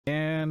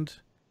And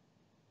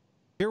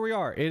here we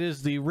are. It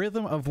is the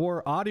Rhythm of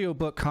War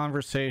audiobook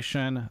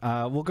conversation.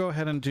 We'll go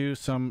ahead and do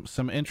some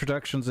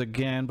introductions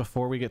again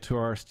before we get to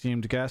our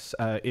esteemed guests.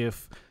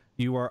 If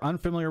you are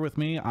unfamiliar with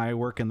me, I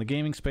work in the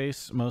gaming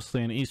space,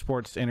 mostly in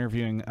esports,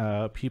 interviewing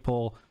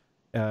people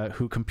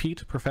who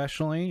compete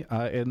professionally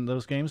in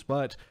those games,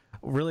 but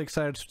really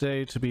excited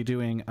today to be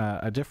doing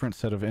a different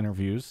set of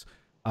interviews.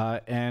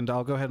 And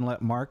I'll go ahead and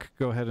let Mark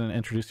go ahead and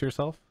introduce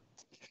yourself.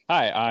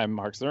 Hi, I'm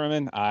Mark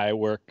Zimmerman. I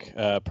work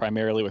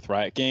primarily with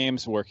Riot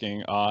Games,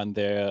 working on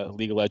the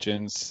League of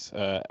Legends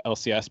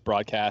LCS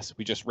broadcast.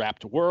 We just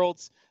wrapped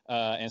Worlds,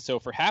 and so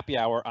for happy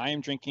hour, I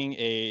am drinking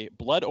a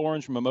blood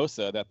orange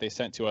mimosa that they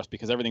sent to us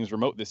because everything's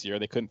remote this year.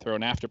 They couldn't throw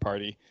an after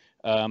party,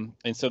 and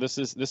so this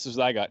is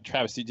what I got.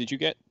 Travis, did you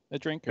get a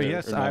drink?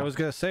 Yes, or no? I was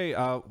going to say,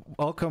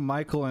 welcome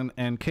Michael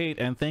and Kate,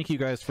 and thank you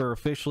guys for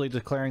officially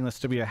declaring this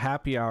to be a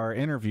happy hour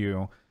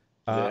interview.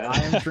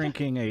 I am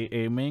drinking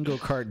a Mango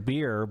Cart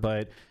beer,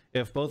 but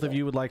if both of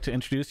you would like to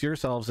introduce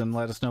yourselves and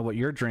let us know what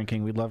you're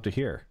drinking, we'd love to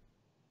hear.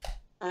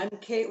 I'm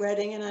Kate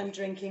Reading, and I'm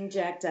drinking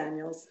Jack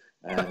Daniels.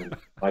 And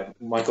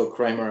Michael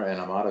Kramer,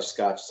 and I'm out of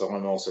scotch, so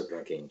I'm also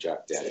drinking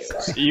Jack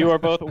Daniels. You are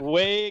both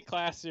way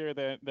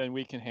classier than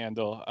we can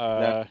handle.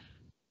 No,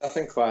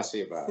 nothing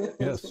classy about it.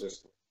 Yes. It's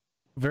just...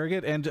 Very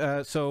good.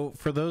 And so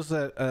for those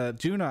that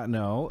do not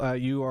know,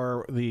 you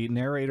are the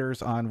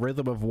narrators on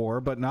Rhythm of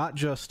War, but not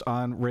just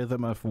on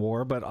Rhythm of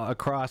War, but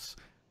across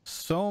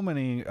so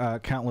many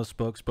countless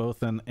books,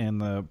 both in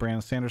the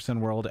Brandon Sanderson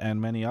world and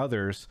many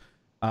others.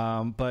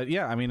 But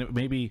yeah, I mean,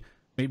 maybe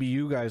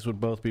you guys would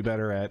both be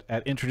better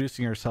at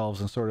introducing yourselves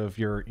and sort of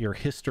your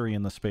history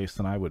in the space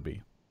than I would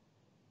be.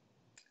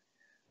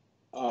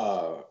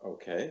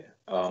 Okay.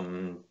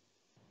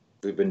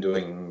 We've been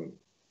doing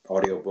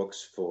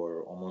audiobooks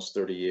for almost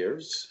 30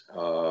 years.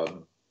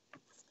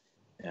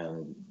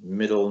 And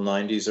middle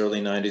 90s,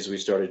 early 90s, we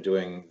started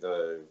doing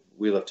the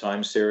Wheel of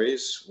Time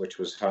series, which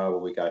was how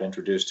we got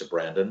introduced to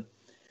Brandon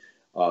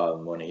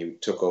when he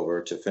took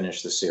over to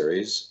finish the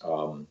series.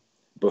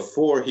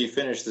 Before he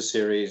finished the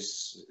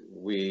series,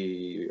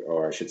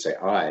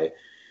 I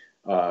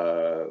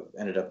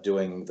ended up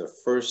doing the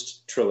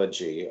first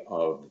trilogy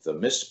of the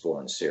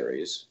Mistborn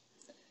series,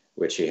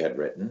 which he had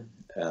written.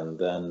 And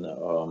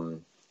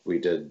then we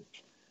did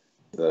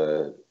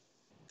the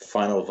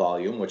final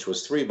volume, which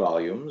was 3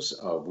 volumes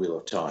of Wheel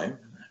of Time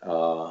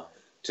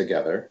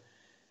together.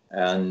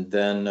 And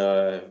then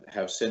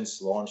have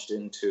since launched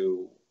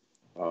into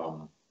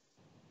the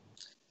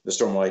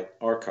Stormlight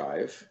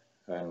Archive,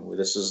 and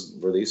this is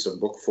release of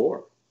book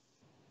 4.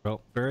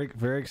 Well, very,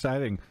 very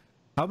exciting.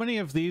 How many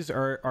of these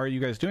are you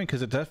guys doing?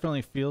 Because it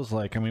definitely feels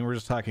like, I mean, we're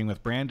just talking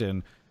with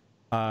Brandon,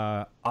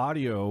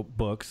 audio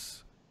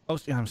books. Oh,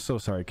 I'm so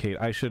sorry, Kate.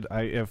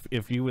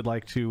 If you would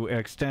like to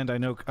extend, I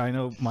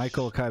know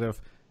Michael kind of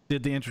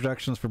did the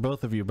introductions for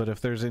both of you, but if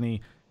there's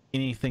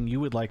anything you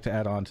would like to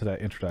add on to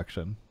that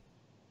introduction.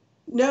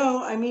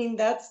 No, I mean,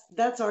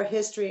 that's our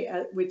history,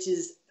 which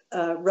is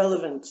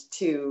relevant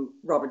to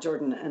Robert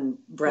Jordan and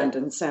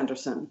Brandon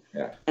Sanderson,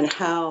 and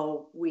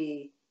how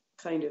we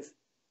kind of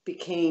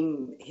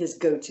became his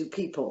go-to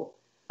people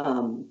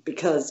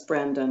because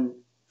Brandon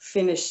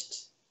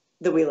finished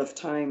the Wheel of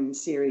Time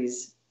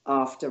series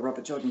after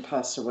Robert Jordan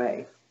passed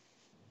away.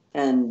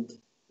 And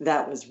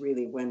that was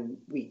really when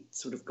we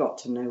sort of got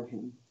to know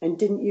him. And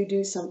didn't you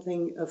do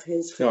something of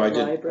his for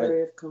the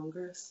Library of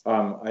Congress?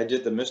 I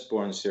did the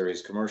Mistborn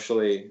series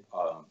commercially,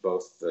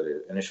 both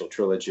the initial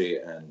trilogy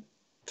and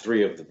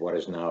 3 of what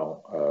is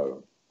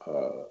now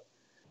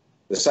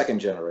the second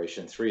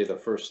generation. 3 of the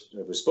first,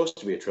 it was supposed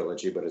to be a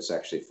trilogy, but it's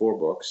actually 4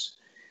 books.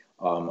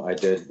 I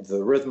did The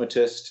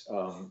Rhythmatist,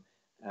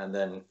 and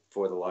then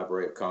for the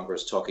Library of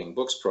Congress Talking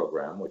Books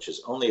program, which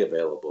is only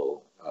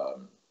available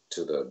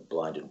to the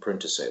blind and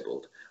print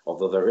disabled,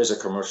 although there is a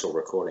commercial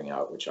recording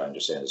out, which I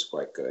understand is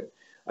quite good.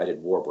 I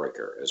did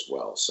Warbreaker as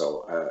well.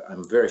 So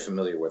I'm very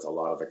familiar with a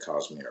lot of the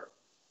Cosmere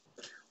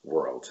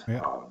world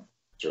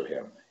through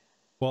him.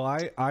 Well,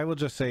 I will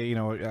just say,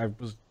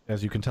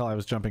 as you can tell, I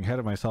was jumping ahead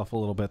of myself a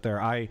little bit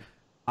there.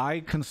 I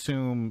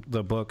consume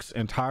the books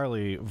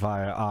entirely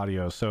via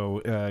audio.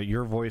 So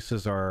your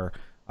voices are,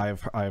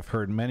 I've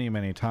heard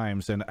many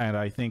times. And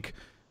I think,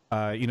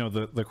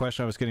 the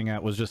question I was getting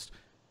at was just,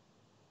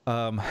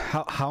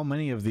 how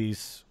many of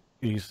these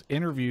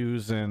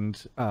interviews and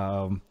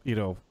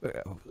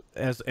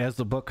as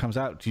the book comes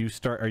out,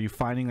 are you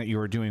finding that you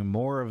are doing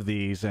more of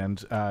these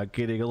and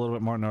getting a little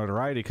bit more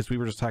notoriety? Because we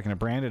were just talking to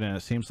Brandon, and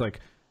it seems like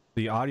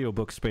the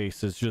audiobook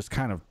space is just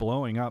kind of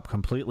blowing up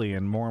completely,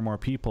 and more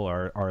people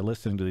are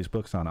listening to these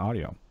books on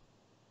audio.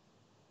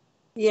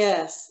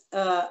 Yes,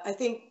 I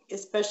think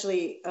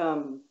especially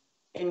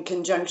in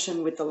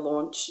conjunction with the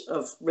launch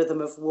of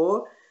Rhythm of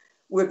War,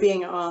 we're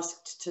being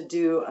asked to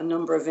do a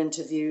number of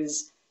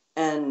interviews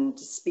and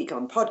speak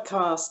on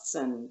podcasts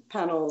and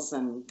panels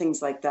and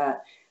things like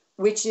that,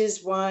 which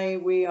is why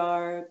we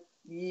are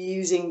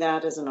using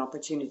that as an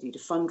opportunity to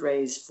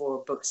fundraise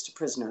for Books to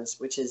Prisoners,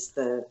 which is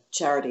the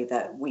charity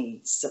that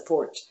we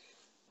support.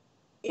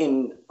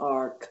 in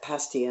our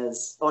capacity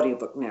as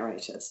audiobook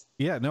narrators.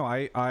 Yeah, no,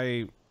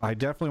 I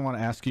definitely want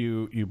to ask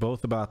you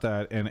both about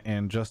that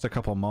in just a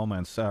couple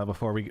moments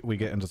before we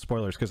get into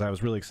spoilers, because I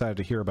was really excited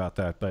to hear about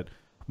that. But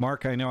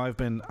Mark, I know I've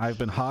been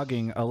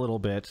hogging a little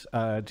bit.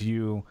 Do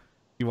you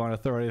want to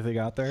throw anything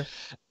out there?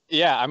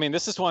 Yeah, I mean,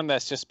 this is one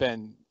that's just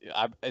been,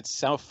 it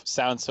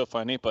sounds so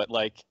funny, but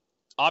like,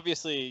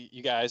 obviously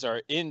you guys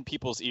are in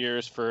people's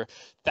ears for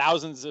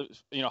thousands of,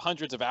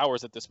 hundreds of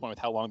hours at this point with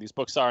how long these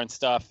books are and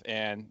stuff,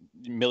 and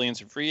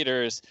millions of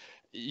readers.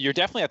 You're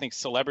definitely, I think,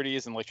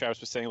 celebrities, and like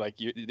Travis was saying, like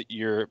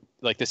you're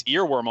like this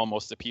earworm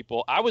almost to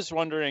people. I was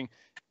wondering,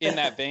 in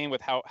that vein,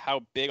 with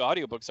how big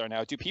audiobooks are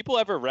now, do people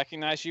ever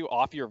recognize you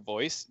off your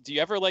voice? Do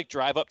you ever like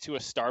drive up to a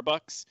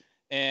Starbucks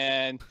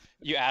and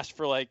you ask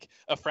for like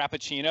a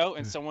Frappuccino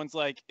and someone's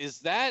like, is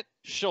that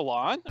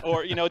Shalon?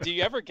 Or, do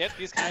you ever get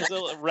these kinds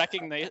of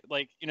recognition,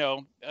 like,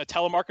 a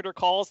telemarketer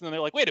calls and then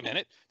they're like, wait a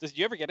minute, did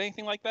you ever get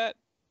anything like that?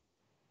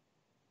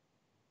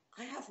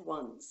 I have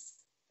once.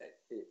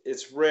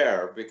 It's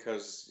rare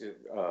because,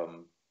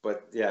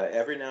 but yeah,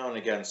 every now and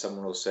again,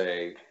 someone will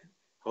say,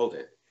 hold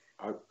it.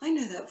 I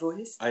know that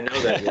voice. I know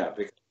that, yeah,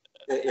 because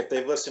if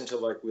they've listened to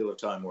like Wheel of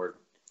Time or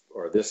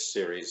this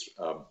series,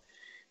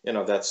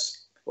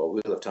 that's, well,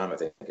 Wheel of Time, I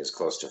think, is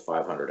close to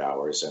 500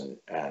 hours,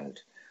 and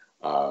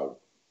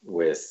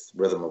with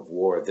Rhythm of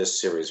War,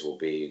 this series will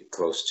be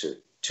close to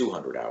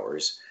 200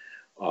 hours.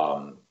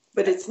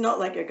 But it's not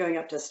like you're going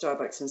up to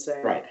Starbucks and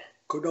saying, right.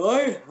 Could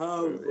I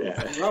have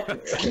a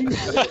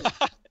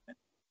Frappuccino?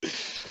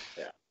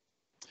 Yeah.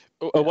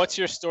 What's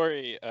your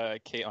story,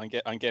 Kate,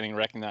 on getting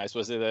recognized?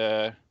 Was it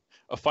a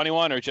funny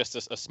one or just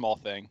a small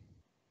thing?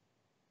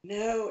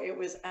 No, it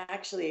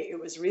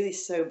was really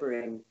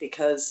sobering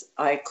because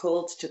I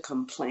called to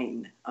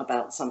complain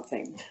about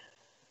something.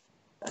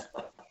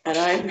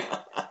 And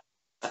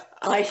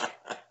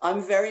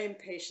I'm very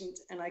impatient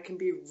and I can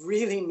be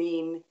really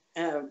mean,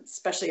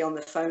 especially on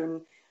the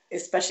phone,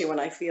 especially when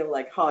I feel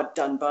like hard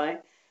done by.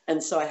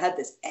 And so I had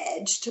this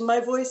edge to my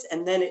voice,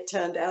 and then it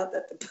turned out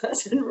that the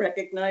person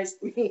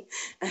recognized me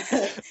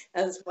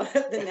as one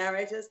of the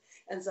narrators,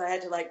 and so I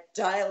had to like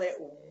dial it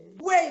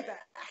way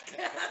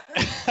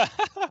back.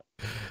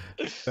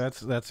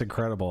 That's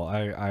incredible.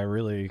 I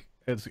really,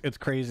 it's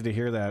crazy to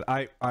hear that.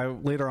 I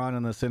later on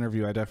in this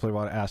interview, I definitely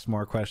want to ask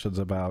more questions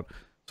about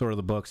sort of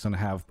the books and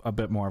have a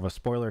bit more of a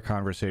spoiler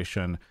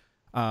conversation.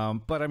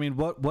 But I mean,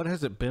 what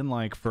has it been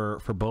like for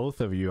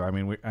both of you? I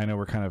mean, I know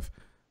we're kind of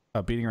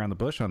beating around the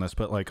bush on this,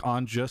 but like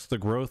on just the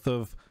growth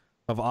of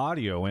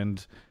audio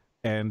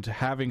and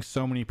having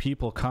so many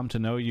people come to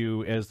know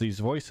you as these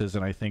voices.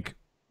 And I think,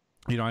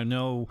 I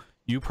know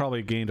you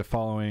probably gained a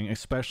following,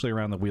 especially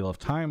around the Wheel of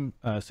Time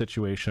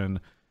situation.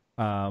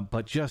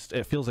 But just,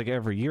 it feels like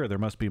every year there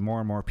must be more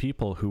and more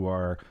people who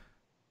are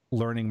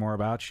learning more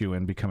about you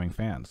and becoming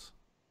fans.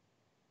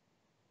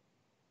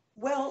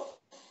 Well,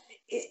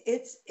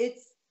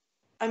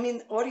 I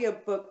mean,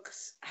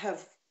 audiobooks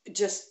have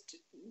just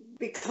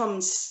become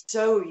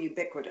so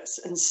ubiquitous,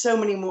 and so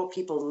many more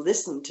people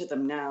listen to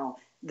them now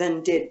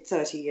than did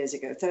 30 years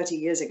ago. 30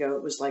 years ago,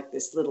 it was like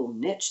this little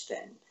niche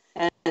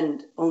thing,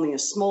 and only a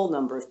small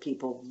number of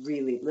people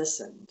really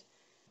listened.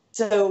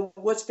 So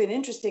what's been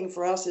interesting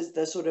for us is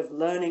the sort of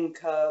learning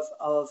curve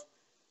of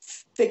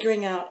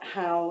figuring out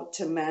how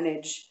to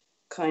manage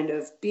kind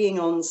of being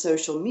on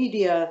social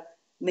media,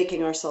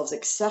 making ourselves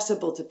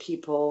accessible to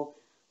people.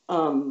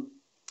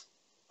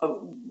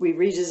 We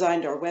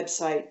redesigned our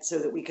website so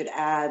that we could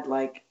add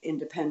like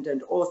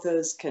independent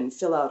authors can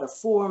fill out a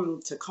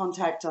form to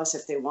contact us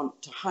if they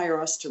want to hire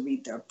us to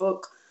read their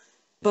book.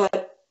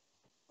 But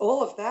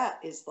all of that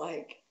is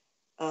like,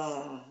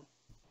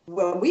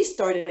 when we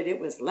started, it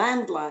was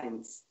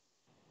landlines.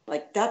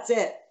 Like, that's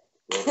it.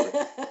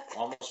 Rotary.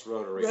 Almost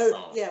rotary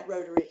phone. Yeah,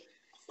 rotary.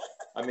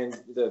 I mean,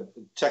 the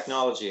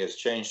technology has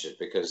changed it,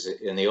 because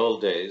in the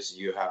old days,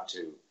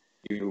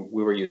 we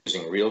were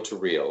using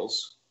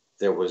reel-to-reels.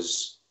 There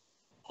was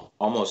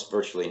almost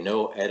virtually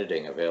no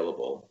editing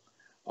available.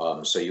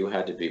 So you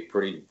had to be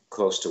pretty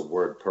close to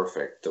word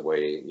perfect the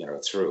way,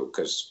 through,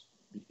 because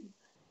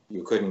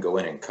you couldn't go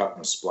in and cut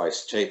and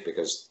splice tape,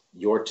 because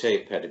your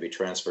tape had to be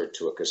transferred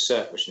to a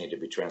cassette, which needed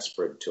to be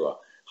transferred to a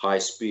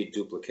high-speed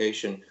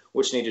duplication,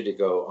 which needed to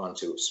go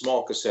onto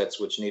small cassettes,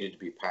 which needed to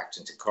be packed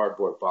into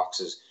cardboard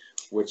boxes,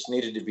 which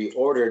needed to be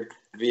ordered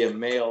via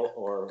mail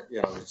or,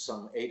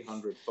 some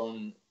 800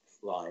 phone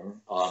line.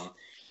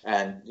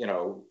 And,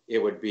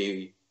 it would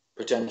be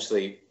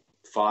potentially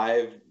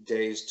 5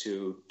 days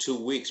to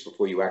 2 weeks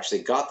before you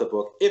actually got the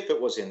book, if it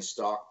was in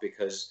stock,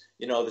 because,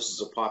 this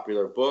is a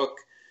popular book,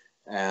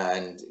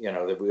 and,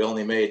 that we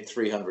only made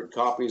 300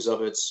 copies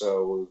of it,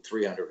 so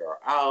 300 are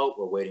out.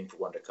 We're waiting for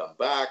one to come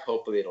back.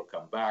 Hopefully it'll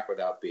come back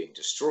without being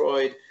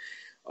destroyed.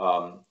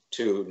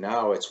 To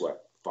now it's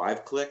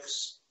 5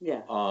 clicks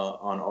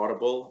on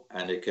Audible,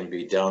 and it can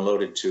be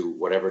downloaded to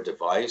whatever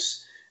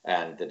device.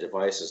 And the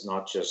device is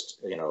not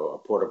just, a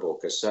portable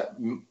cassette.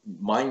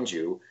 Mind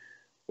you,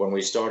 when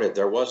we started,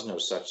 there was no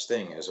such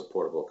thing as a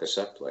portable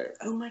cassette player.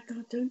 Oh my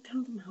God, don't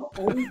tell them how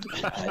old you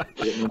are.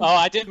 Oh,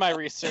 I did my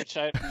research.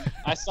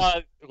 I saw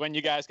it when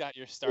you guys got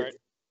your start.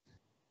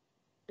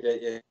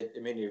 I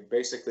mean, you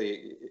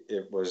basically,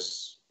 it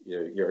was,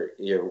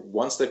 you're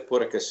once they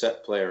put a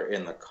cassette player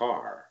in the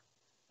car,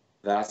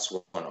 that's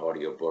when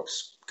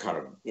audiobooks kind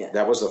of,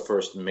 that was the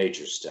first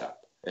major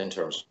step in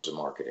terms of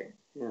marketing.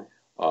 Yeah.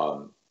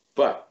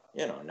 But,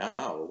 you know,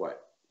 now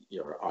what?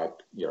 Your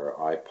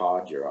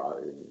iPod,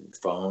 your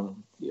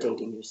phone,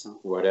 Dating yourself.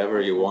 whatever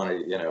you want to,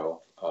 you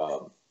know,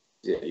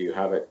 you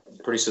have it.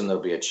 Pretty soon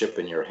there'll be a chip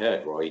in your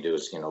head where all you do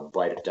is, you know,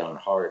 bite it down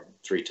hard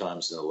 3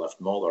 times in the left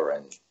molar,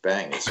 and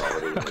bang, it's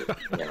already,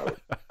 you know.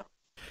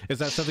 Is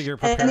that something you're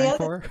preparing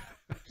for?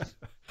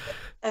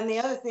 And the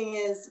other thing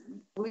is,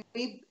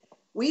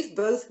 we've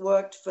both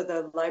worked for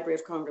the Library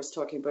of Congress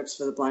Talking Books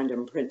for the Blind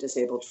and Print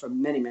Disabled for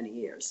many, many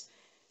years.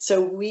 So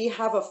we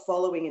have a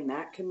following in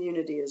that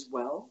community as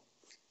well.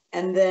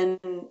 And then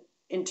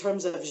in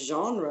terms of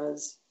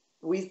genres,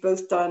 we've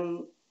both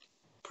done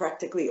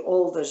practically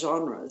all the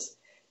genres.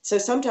 So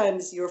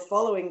sometimes your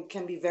following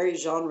can be very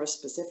genre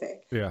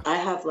specific. Yeah. I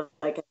have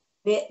like a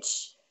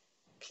niche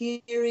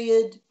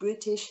period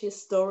British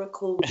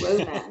historical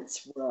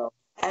romance world.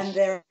 And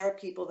there are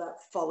people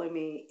that follow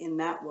me in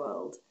that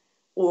world,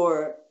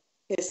 or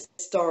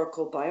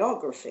historical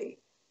biography,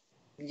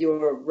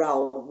 your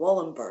Raoul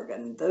Wallenberg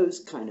and those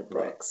kind of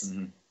books.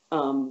 Right.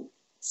 Mm-hmm.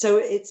 So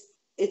it's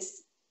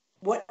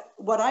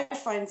what I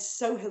find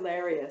so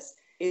hilarious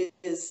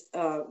is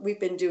we've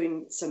been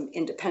doing some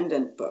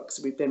independent books.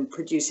 We've been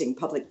producing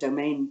public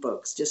domain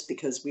books just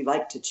because we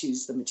like to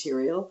choose the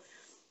material.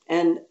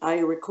 And I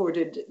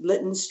recorded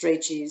Lytton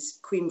Strachey's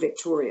Queen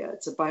Victoria.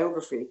 It's a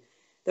biography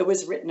that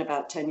was written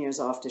about 10 years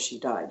after she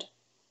died.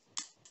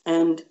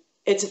 And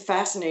it's a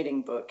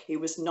fascinating book. He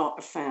was not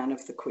a fan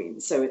of the Queen,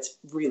 so it's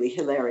really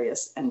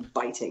hilarious and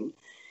biting.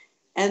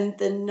 And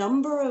the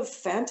number of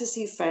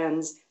fantasy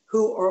fans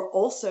who are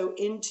also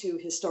into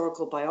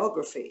historical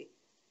biography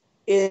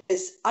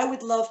is, I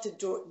would love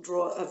to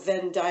draw a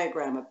Venn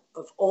diagram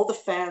of all the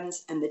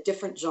fans and the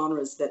different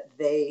genres that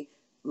they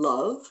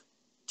love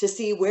to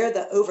see where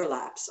the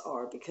overlaps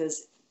are,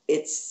 because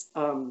it's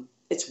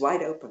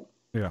wide open.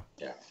 Yeah.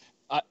 Yeah.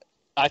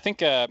 I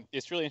think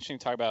it's really interesting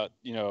to talk about,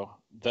 you know,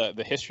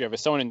 the history of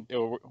it.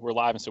 We're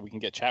live, and so we can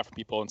get chat from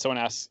people. And someone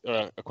asked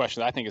a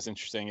question that I think is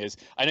interesting. Is,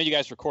 I know you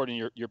guys record in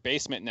your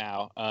basement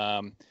now,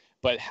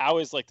 but how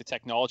is like the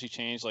technology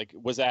changed? Like,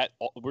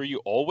 were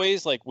you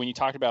always, like, when you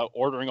talked about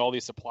ordering all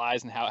these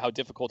supplies and how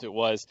difficult it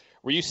was,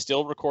 were you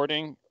still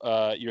recording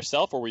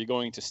yourself, or were you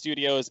going to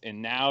studios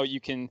and now you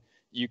can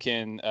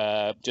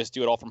just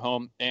do it all from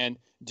home? And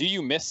do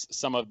you miss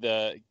some of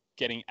the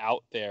getting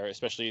out there,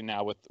 especially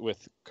now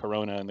with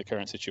Corona and the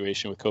current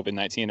situation with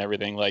COVID-19 and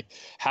everything? Like,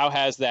 how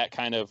has that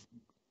kind of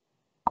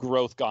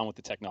growth gone with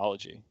the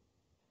technology?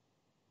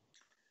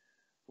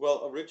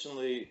 Well,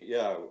 originally,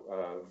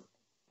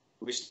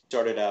 we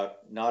started out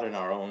not in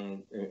our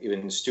own, even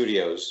in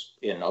studios,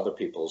 in other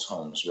people's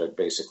homes, but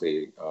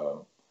basically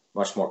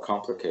much more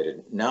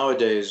complicated.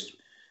 Nowadays,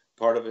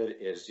 part of it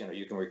is, you know,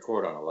 you can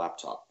record on a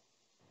laptop.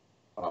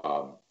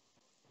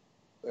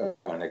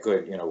 And a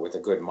good, you know, with a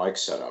good mic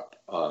setup,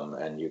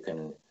 and you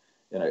can,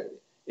 you know,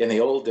 in the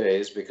old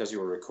days, because you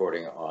were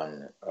recording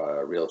on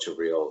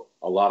reel-to-reel,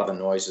 a lot of the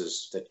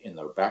noises that in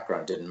the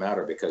background didn't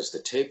matter because the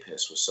tape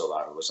hiss was so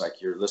loud. It was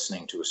like you're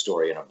listening to a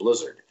story in a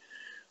blizzard.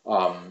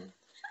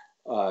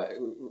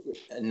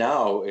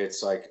 Now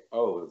it's like,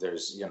 oh,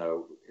 there's, you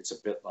know, it's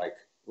a bit like,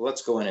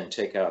 let's go in and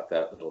take out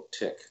that little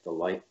tick. The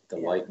light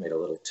made a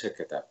little tick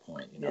at that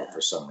point, you know, for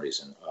some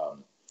reason.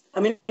 I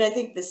mean, I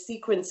think the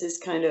sequence is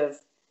kind of,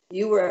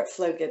 you were at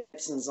Flo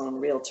Gibson's on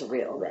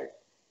reel-to-reel. Right.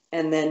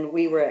 And then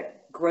we were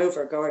at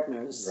Grover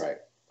Gardner's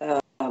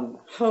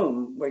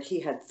home, where he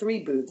had 3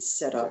 booths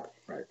set up.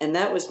 Right. And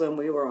that was when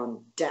we were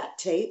on DAT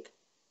tape.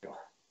 Yeah.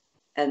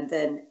 And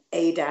then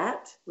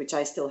ADAT, which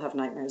I still have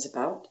nightmares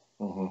about.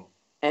 Mm-hmm.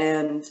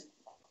 And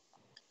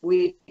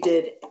we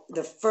did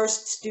the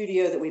first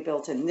studio that we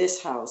built in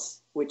this house,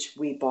 which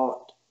we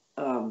bought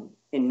in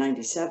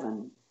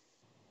 97,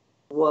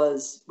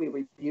 was we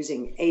were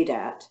using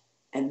ADAT.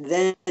 And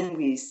then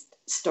we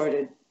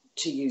started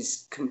to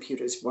use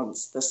computers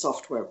once the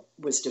software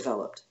was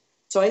developed.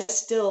 So I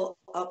still,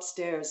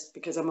 upstairs,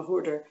 because I'm a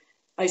hoarder,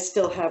 I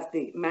still have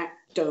the Mac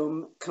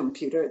Dome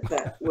computer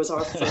that was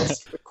our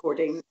first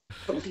recording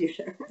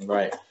computer.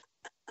 Right.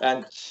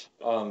 And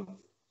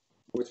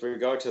with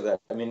regard to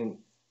that, I mean,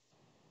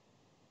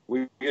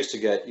 we used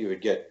to you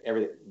would get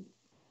everything,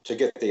 to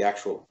get the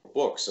actual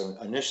books. And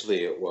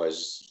initially it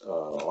was,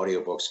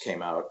 audiobooks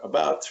came out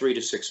about 3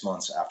 to 6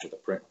 months after the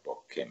print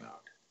book came out.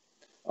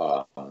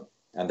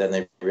 And then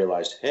they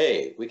realized,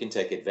 hey, we can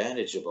take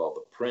advantage of all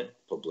the print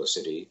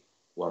publicity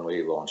when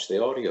we launch the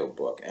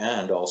audiobook.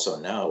 And also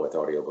now with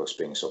audiobooks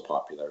being so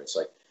popular, it's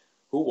like,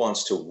 who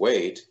wants to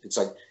wait? It's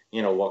like,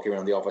 you know, walking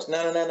around the office,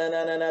 no,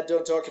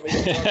 don't talk to me.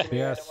 Don't talk to me.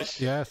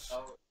 Yes.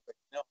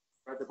 No,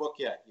 read the book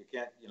yet. You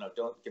can't, you know,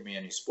 don't give me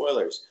any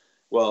spoilers.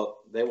 Well,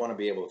 they want to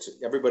be able to,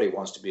 everybody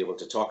wants to be able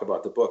to talk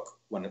about the book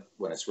when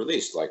it's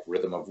released, like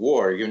Rhythm of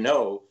War. You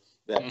know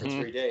that for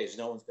 3 days,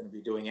 no one's going to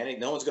be doing anything.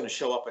 No one's going to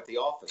show up at the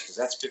office because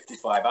that's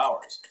 55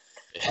 hours,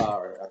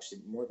 or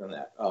actually more than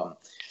that.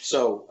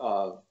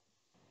 So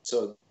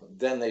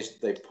then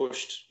they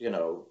pushed, you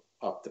know,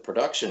 up the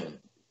production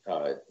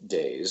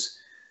days,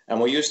 and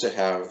we used to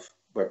have,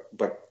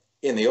 but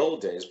in the old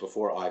days,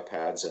 before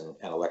iPads and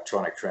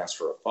electronic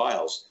transfer of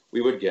files, we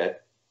would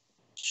get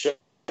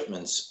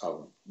shipments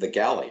of the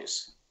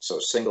galleys, so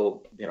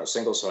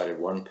single-sided,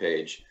 one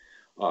page,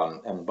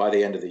 and by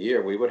the end of the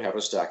year, we would have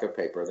a stack of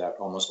paper that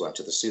almost went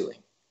to the ceiling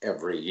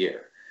every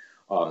year,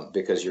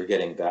 because you're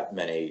getting that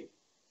many,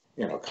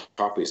 you know,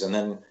 copies, and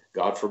then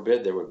God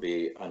forbid there would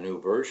be a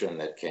new version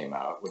that came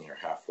out when you're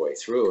halfway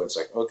through. It's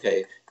like,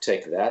 okay,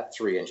 take that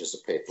 3 inches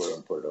of paper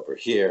and put it over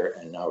here,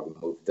 and now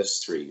move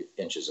this 3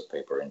 inches of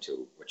paper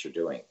into what you're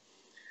doing.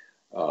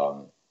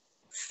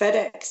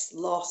 FedEx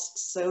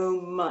lost so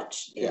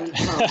much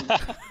income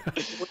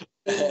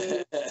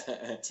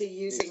to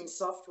using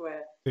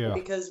software,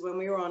 because when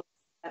we were on,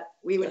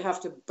 we would have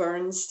to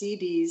burn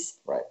CDs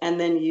and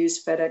then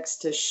use FedEx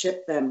to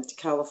ship them to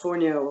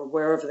California or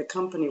wherever the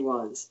company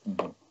was.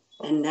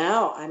 And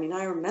now, I mean,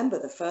 I remember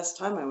the first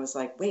time I was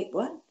like, wait,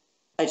 what?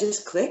 I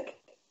just click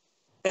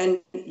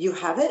and you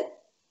have it?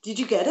 Did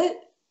you get it?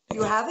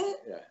 You have it?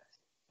 Yeah.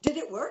 Did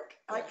it work?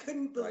 I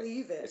couldn't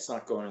believe it. It's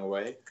not going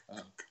away.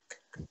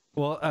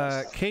 Well,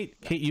 Kate,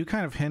 you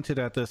kind of hinted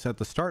at this at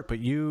the start, but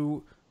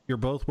you're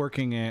both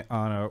working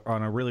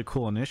on a really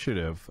cool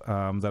initiative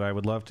that I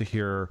would love to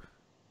hear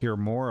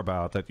more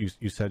about, that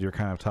you said you're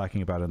kind of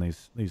talking about in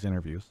these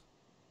interviews.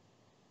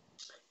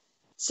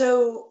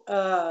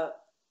 So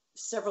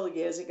several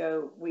years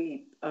ago,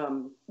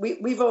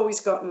 we've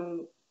always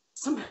gotten,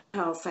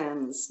 somehow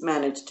fans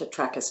managed to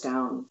track us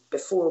down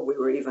before we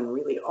were even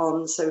really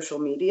on social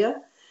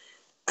media.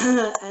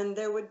 And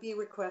there would be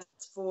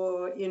requests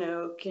for, you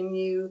know, can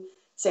you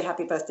say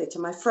happy birthday to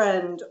my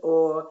friend?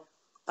 Or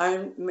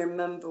I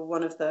remember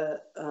one of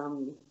the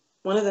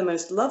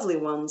most lovely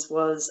ones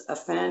was a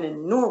fan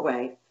in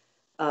Norway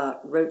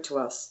wrote to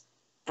us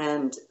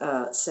and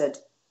said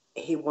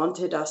he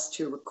wanted us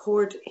to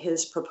record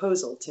his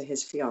proposal to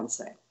his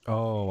fiancée.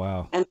 Oh,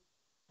 wow. And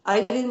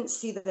I didn't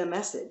see the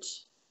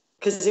message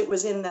because it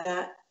was in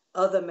that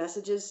other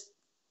messages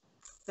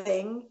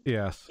thing.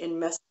 Yes. In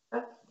Messenger.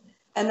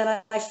 And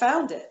then I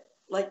found it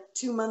like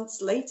 2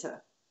 months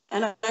later.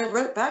 And I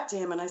wrote back to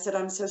him and I said,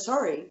 I'm so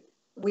sorry,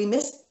 we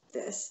missed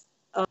this.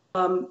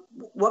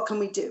 What can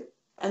we do?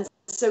 And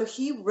so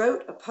he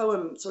wrote a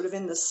poem sort of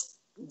in the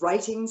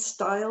writing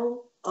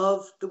style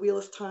of The Wheel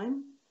of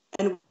Time.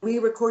 And we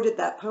recorded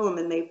that poem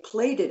and they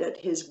played it at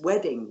his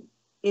wedding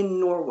in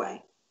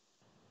Norway.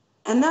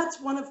 And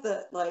that's one of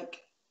the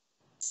like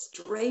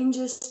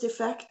strangest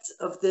effects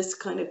of this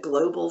kind of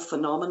global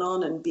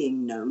phenomenon and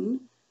being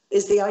known,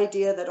 is the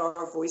idea that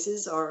our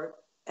voices are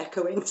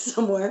echoing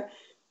somewhere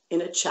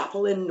in a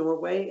chapel in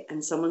Norway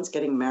and someone's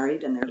getting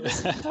married and they're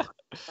listening.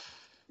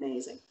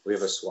 Amazing. We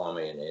have a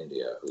Swami in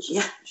India who's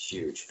a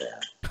huge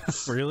fan.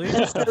 Really?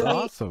 That's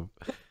awesome.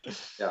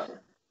 Yeah.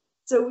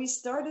 So we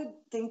started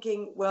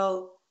thinking,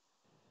 well,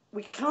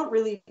 we can't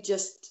really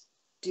just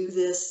do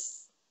this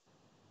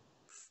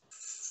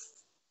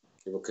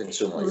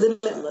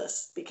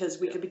limitless,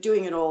 because we could be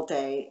doing it all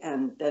day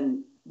and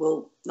then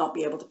we'll not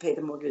be able to pay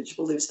the mortgage,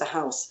 we'll lose the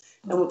house,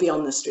 and we'll be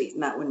on the street,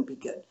 and that wouldn't be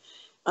good.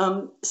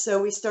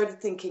 So we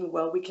started thinking,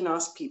 well, we can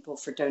ask people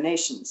for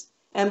donations.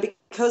 And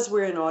because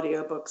we're in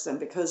audiobooks and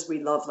because we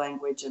love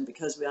language and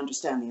because we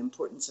understand the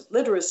importance of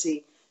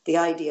literacy, the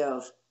idea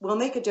of, well,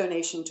 make a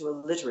donation to a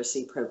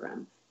literacy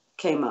program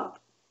came up.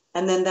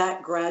 And then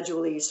that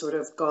gradually sort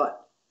of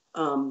got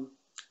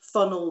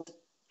funneled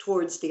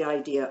towards the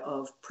idea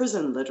of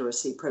prison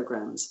literacy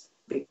programs,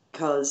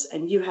 because,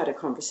 and you had a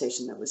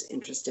conversation that was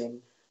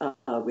interesting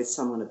with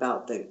someone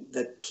about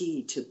the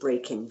key to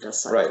breaking the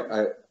cycle.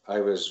 Right. I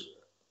was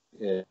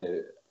in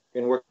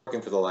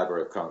working for the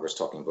Library of Congress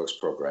Talking Books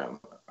program.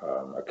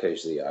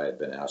 Occasionally I had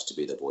been asked to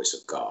be the voice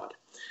of God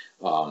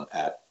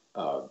at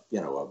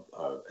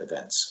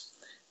events.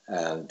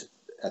 And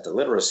at the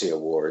Literacy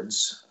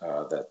Awards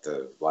that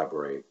the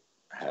library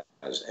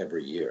has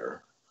every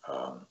year,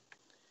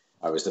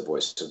 I was the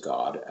voice of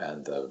God,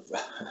 and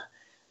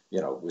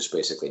which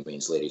basically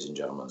means, ladies and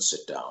gentlemen,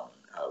 sit down.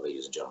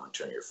 Ladies and gentlemen,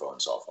 turn your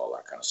phones off, all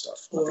that kind of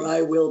stuff. Or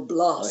I will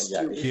blast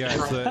you. Yeah,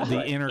 it's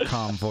the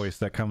intercom voice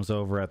that comes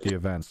over at the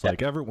events.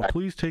 Like, everyone,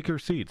 please take your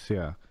seats.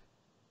 Yeah.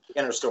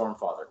 Inner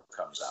Stormfather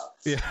comes out.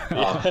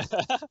 Yeah.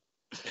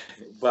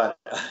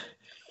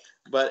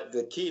 But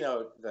the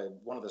keynote,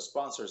 one of the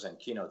sponsors and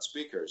keynote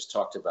speakers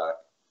talked about,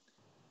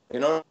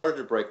 in order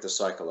to break the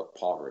cycle of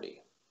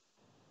poverty,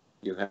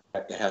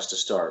 it has to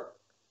start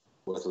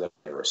with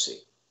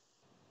literacy,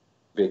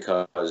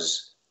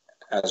 because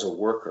as a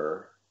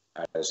worker,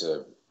 as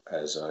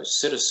a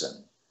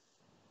citizen,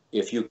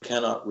 if you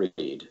cannot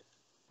read,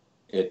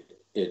 it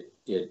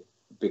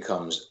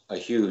becomes a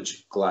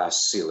huge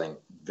glass ceiling,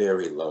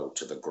 very low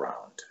to the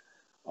ground,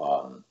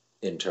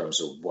 in terms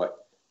of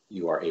what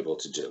you are able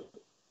to do.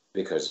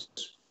 because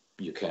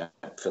you can't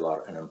fill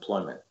out an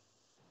employment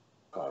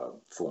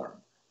form.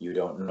 You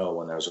don't know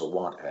when there's a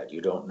want ad. You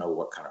don't know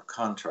what kind of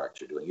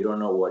contract you're doing. You don't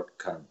know what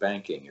kind of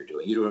banking you're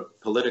doing. You don't,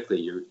 politically,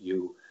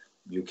 you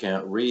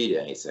can't read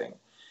anything.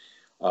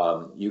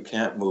 You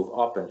can't move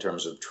up in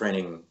terms of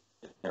training,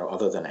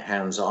 other than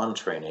hands-on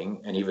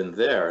training. And even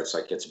there,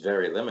 it's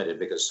very limited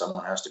because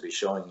someone has to be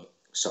showing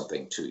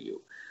something to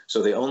you.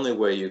 So the only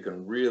way you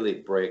can really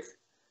break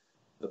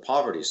the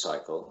poverty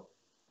cycle,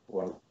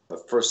 one of the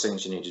first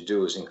things you need to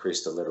do is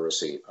increase the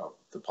literacy of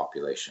the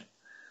population.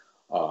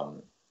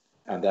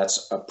 And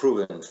that's a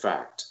proven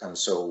fact. And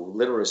so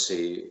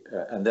literacy,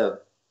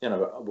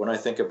 when I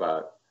think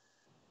about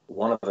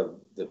one of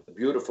the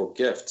beautiful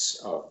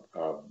gifts of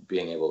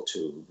being able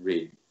to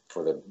read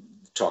for the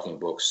talking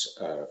books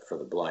for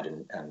the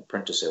blind and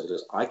print disabled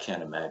is I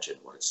can't imagine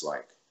what it's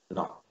like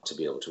not to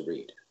be able to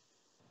read.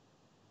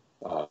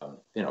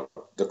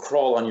 The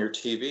crawl on your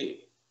TV,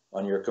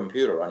 on your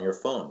computer, on your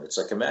phone. It's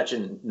like,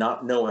 imagine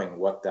not knowing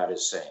what that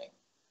is saying.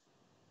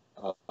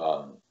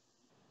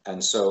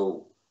 And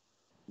so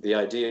the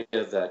idea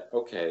that,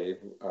 okay,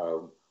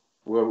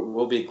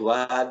 we'll be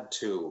glad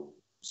to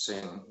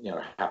sing,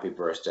 happy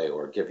birthday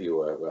or give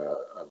you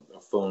a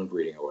phone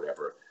greeting or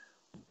whatever,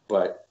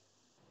 but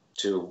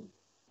to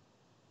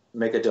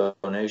make a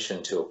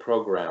donation to a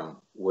program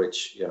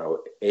which,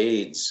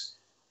 aids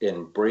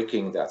in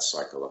breaking that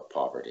cycle of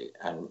poverty.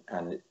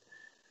 And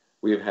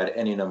we've had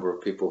any number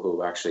of people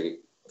who actually,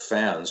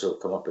 fans who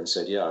have come up and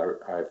said, yeah,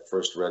 I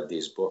first read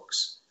these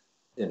books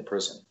in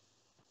prison.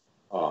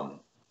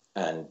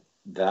 And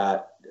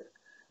that,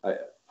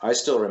 I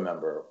still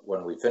remember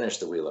when we finished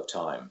The Wheel of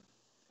Time,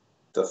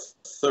 the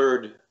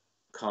third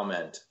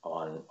comment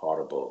on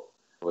Audible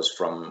was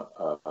from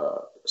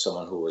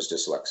someone who was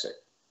dyslexic.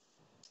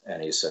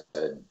 And he said,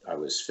 I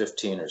was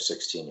 15 or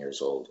 16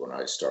 years old when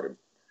I started.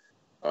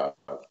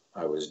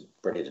 I was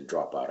ready to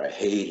drop out. I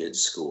hated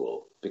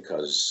school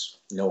because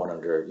no one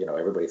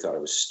everybody thought I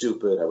was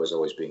stupid. I was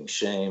always being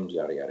shamed,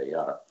 yada, yada,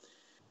 yada.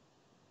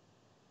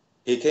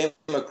 He came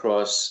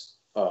across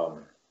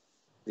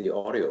the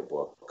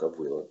audiobook of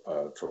Wheel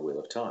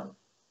of Time.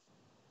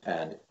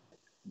 And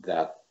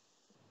that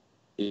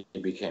he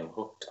became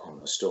hooked on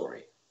the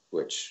story,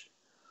 which,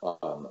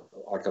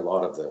 like a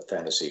lot of the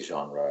fantasy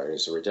genre,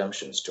 is a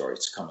redemption story.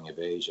 It's coming of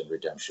age and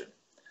redemption.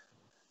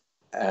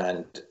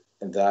 And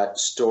that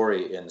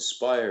story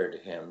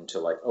inspired him to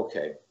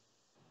okay,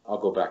 I'll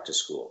go back to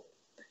school.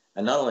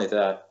 And not only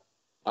that,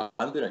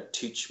 I'm going to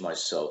teach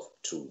myself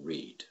to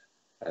read.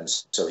 And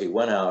so he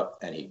went out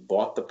and he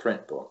bought the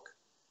print book,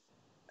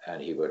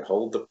 and he would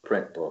hold the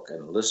print book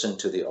and listen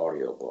to the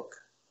audiobook.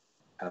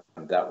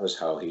 And that was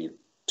how he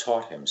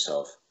taught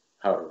himself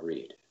how to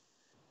read.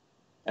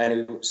 And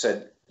he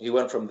said, he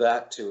went from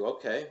that to,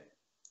 okay,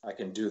 I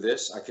can do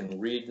this. I can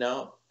read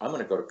now. I'm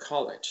going to go to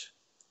college.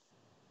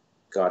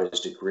 Got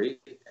his degree.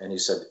 And he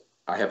said,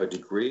 I have a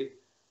degree.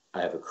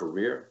 I have a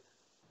career.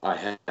 I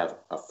have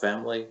a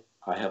family.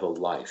 I have a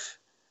life.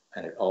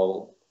 And it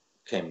all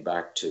came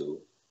back to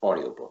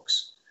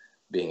audiobooks,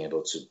 being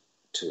able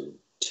to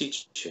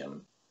teach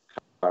him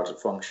how to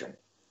function.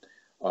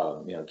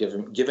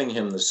 Giving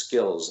him the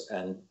skills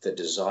and the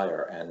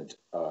desire and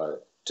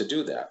to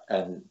do that.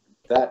 And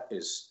that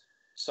is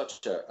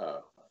such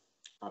a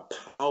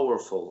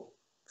powerful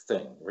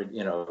thing.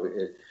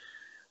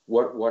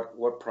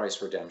 What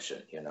price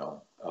redemption?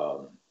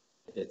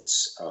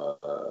 It's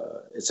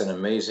an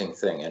amazing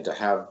thing, and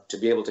to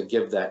be able to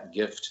give that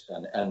gift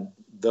and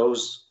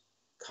those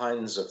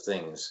kinds of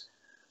things,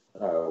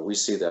 we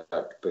see that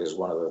because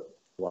one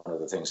of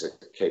the things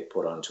that Kate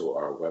put onto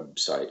our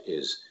website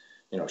is,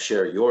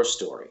 share your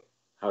story.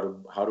 How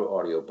do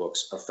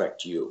audiobooks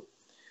affect you?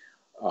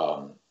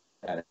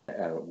 And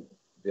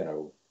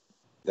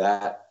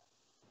that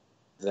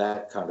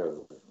kind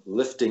of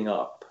lifting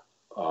up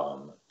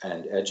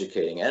and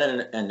educating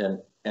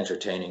and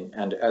entertaining.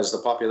 And as the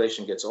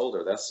population gets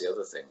older, that's the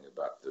other thing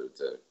about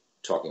the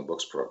Talking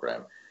Books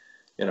program.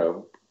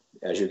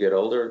 As you get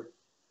older,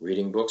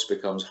 reading books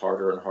becomes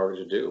harder and harder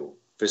to do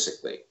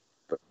physically,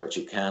 but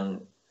you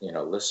can,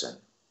 listen.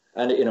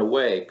 And in a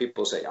way,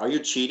 people say, are you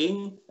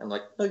cheating? I'm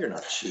like, no, you're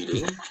not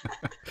cheating.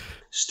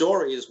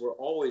 Stories were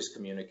always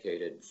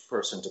communicated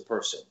person to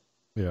person.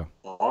 Yeah.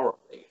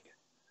 Orally.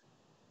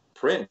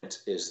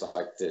 Print is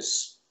like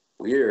this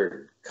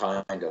weird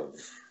kind of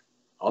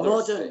other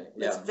modern thing.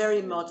 It's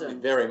very modern.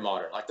 Very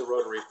modern, like the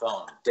rotary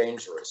phone,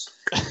 dangerous.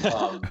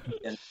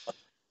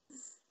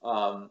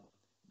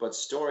 But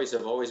stories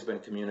have always been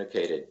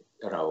communicated,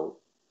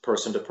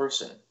 person to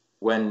person.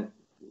 When,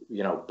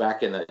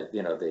 back in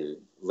the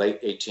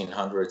late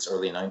 1800s,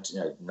 early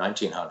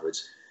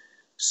 1900s,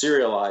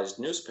 serialized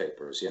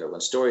newspapers, when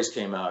stories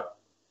came out,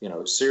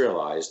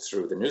 serialized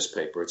through the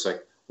newspaper, it's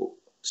like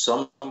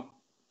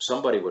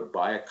somebody would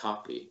buy a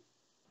copy.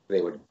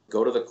 They would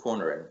go to the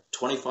corner and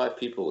 25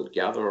 people would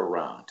gather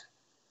around,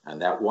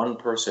 and that one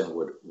person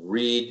would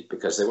read,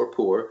 because they were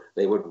poor,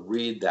 they would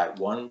read that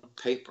one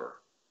paper.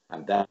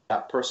 And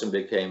that person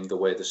became the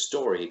way the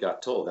story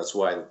got told. That's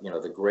why,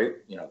 the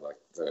great, like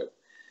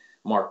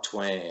Mark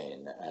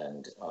Twain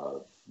and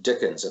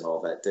Dickens and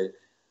all that,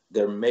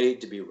 they're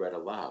made to be read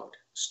aloud.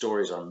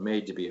 Stories are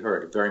made to be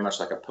heard, very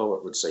much like a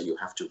poet would say, you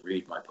have to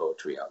read my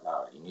poetry out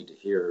loud. You need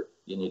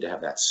to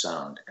have that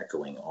sound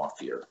echoing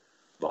off your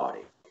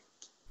body.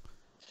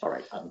 All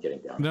right, I'm getting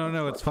down.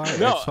 No, it's fine.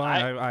 No, it's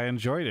fine. I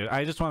enjoyed it.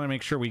 I just want to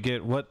make sure we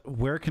get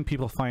where can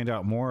people find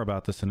out more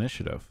about this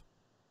initiative?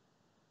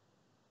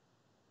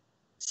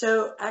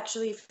 So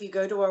actually, if you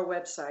go to our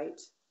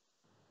website,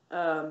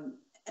 and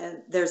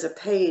there's a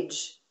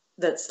page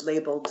that's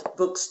labeled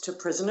Books to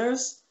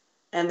Prisoners,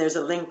 and there's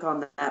a link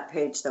on that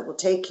page that will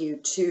take you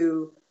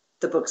to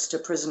the Books to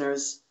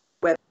Prisoners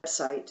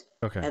website.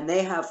 Okay. And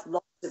they have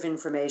lots of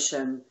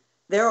information.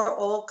 There are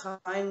all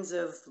kinds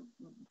of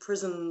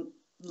prison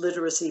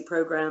literacy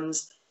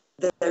programs.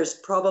 There's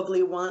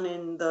probably one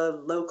in the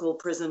local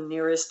prison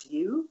nearest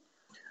you.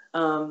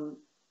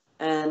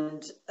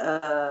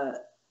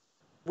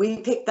 We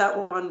picked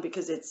that one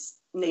because it's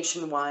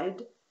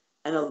nationwide,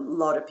 and a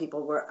lot of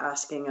people were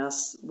asking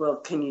us, well,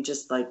 can you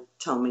just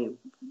tell me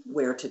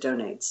where to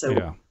donate?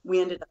 So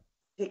we ended up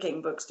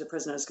picking Books to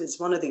Prisoners because it's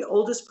one of the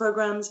oldest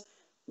programs,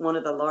 one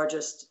of the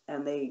largest,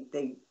 and they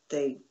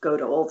go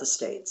to all the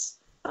states.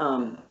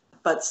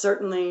 But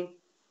certainly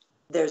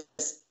there's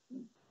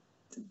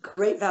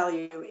great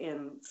value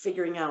in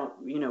figuring out,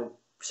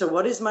 so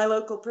what is my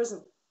local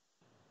prison?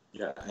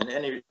 Yeah, and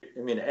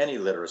any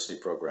literacy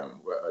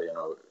program,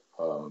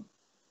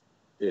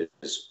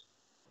 is,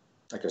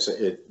 like I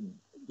said,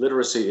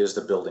 literacy is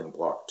the building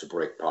block to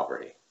break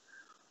poverty.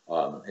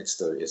 It's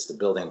the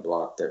building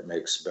block that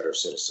makes better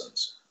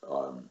citizens.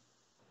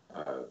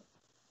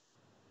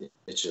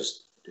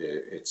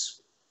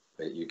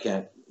 You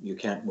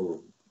can't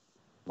move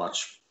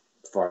much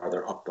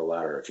farther up the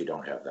ladder if you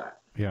don't have that.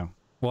 Yeah.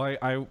 Well,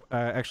 I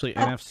actually,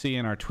 NFC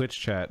in our Twitch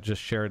chat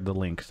just shared the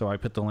link, so I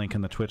put the link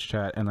in the Twitch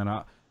chat, and then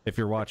if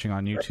you're watching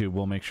on YouTube,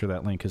 we'll make sure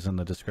that link is in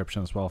the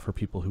description as well for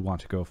people who want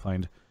to go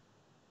find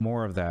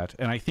more of that.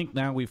 And I think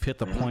now we've hit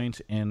the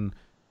point in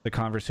the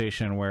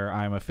conversation where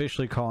I'm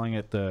officially calling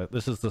it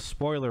this is the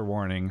spoiler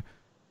warning,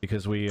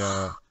 because we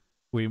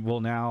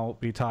will now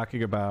be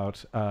talking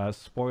about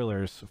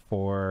spoilers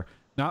for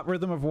not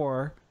Rhythm of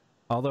War,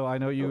 although I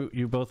know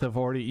you both have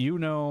already,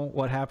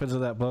 what happens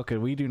in that book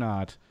and we do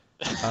not.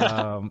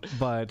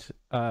 But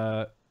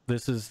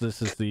this is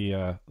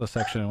the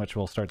section in which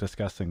we'll start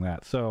discussing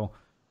that. So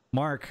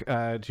Mark,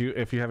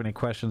 if you have any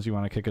questions you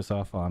want to kick us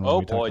off on?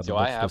 Oh boy, do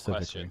I have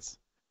questions.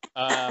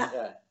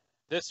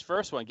 This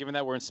first one, given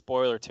that we're in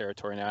spoiler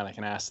territory now and I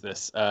can ask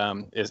this,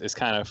 is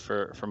kind of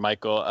for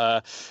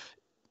Michael.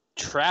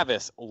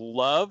 Travis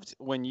loved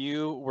when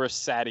you were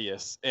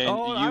Sadius,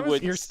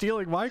 and you're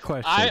stealing my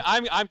question.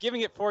 I'm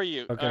giving it for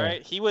you. Okay. All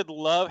right. He would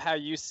love how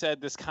you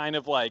said this kind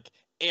of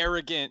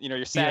arrogant, you're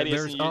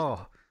Sadius.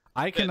 Yeah,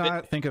 I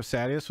cannot think of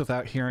Sadius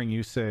without hearing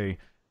you say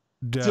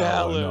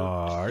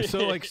Dalinar.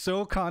 So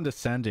so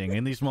condescending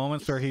in these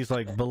moments where he's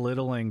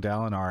belittling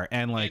Dalinar,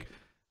 and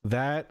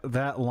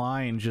that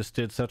line just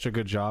did such a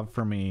good job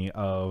for me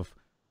of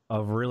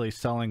really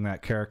selling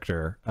that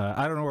character.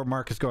 I don't know where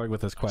Mark is going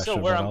with this question. So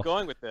where I'm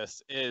going with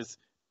this is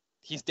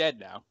he's dead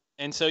now.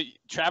 And so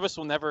Travis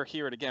will never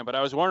hear it again. But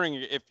I was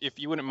wondering if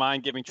you wouldn't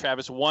mind giving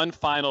Travis one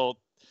final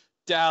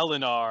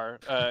Dalinar,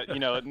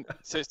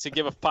 to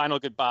give a final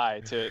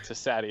goodbye to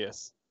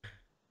Sadius.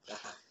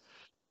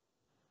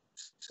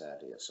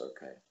 Sadius,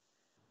 okay.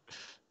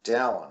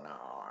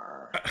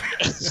 Dalinar.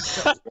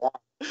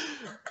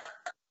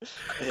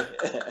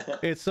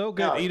 It's so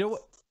good. No,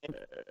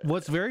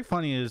 what's very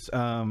funny is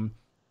I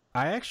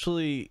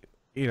actually,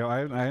 I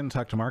hadn't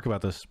talked to Mark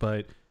about this,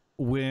 but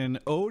when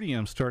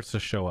Odium starts to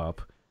show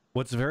up,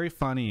 what's very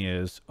funny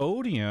is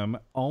Odium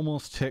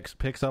almost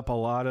picks up a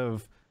lot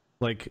of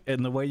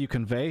in the way you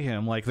convey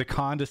him, the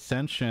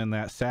condescension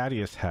that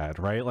Sadius had,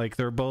 right?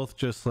 They're both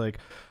just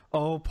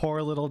oh,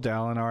 poor little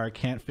Dalinar, I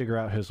can't figure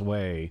out his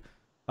way.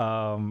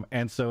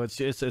 And so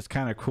it's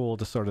kind of cool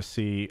to sort of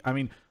see. I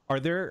mean, are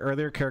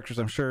there characters,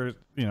 I'm sure,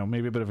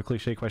 maybe a bit of a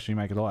cliche question, you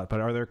might get a lot, but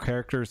are there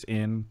characters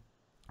in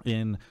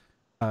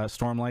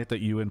Stormlight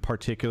that you in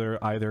particular,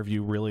 either of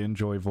you really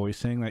enjoy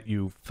voicing, that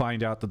you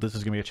find out that this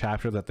is going to be a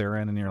chapter that they're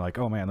in and you're like,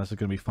 oh man, this is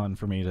going to be fun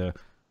for me to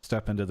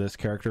step into this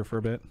character for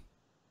a bit?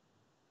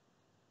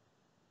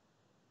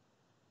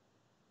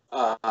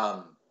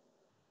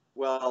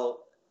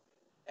 Well,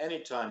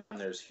 anytime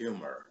there's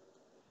humor,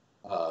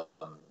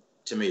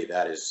 to me,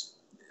 that is,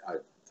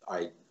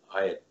 I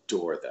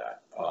adore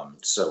that.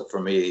 So for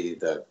me,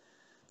 the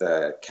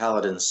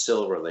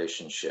Kaladin-Syl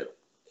relationship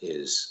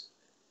is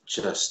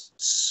just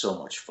so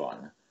much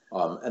fun.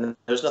 And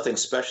there's nothing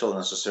special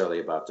necessarily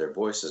about their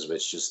voices, but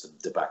it's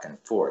just the back and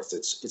forth.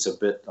 It's a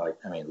bit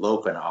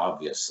Lopen,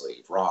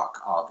 obviously,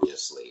 Rock,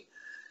 obviously.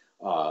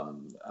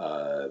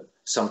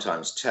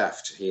 Sometimes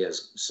Teft, he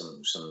has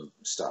some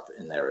stuff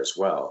in there as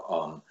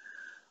well.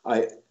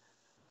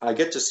 I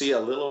get to see a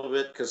little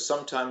bit because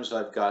sometimes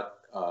I've got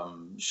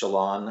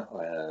Shallan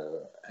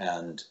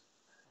and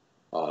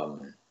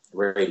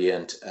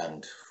Radiant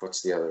and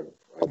what's the other?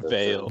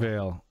 Veil.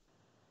 Veil.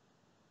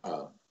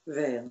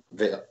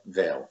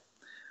 Veil.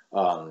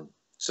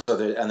 So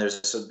there, and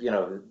there's some,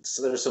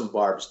 so there's some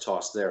barbs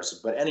tossed there. So,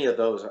 but any of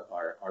those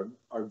are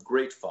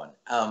great fun.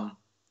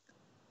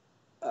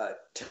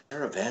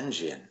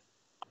 Taravangian,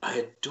 I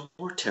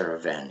adore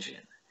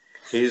Taravangian.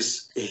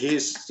 He's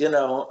he's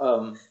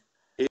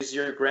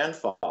your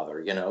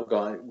grandfather,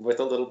 going with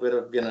a little bit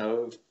of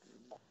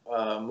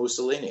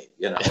Mussolini,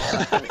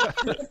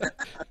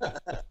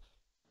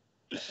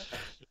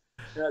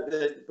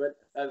 but.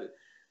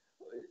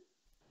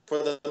 For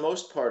the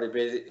most part,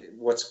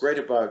 what's great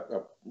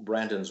about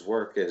Brandon's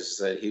work is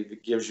that he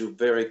gives you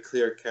very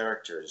clear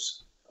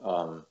characters.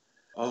 No,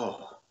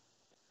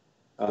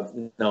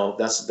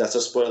 that's a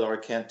spoiler I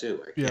can't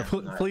do.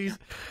 Please,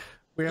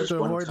 we have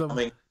to avoid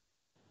them.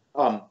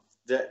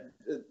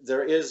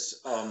 There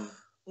is.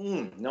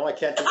 No, I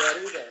can't do that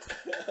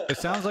either. It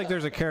sounds like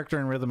there's a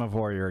character in Rhythm of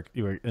War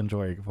you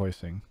enjoy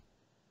voicing.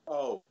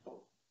 Oh,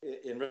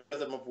 in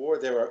Rhythm of War,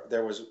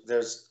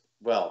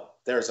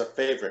 there's a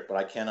favorite, but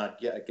I cannot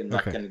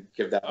can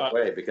give that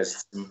away because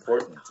it's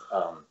important.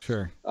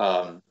 Sure.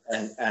 And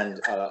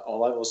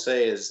all I will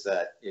say is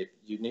that if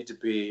you need to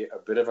be a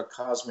bit of a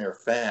Cosmere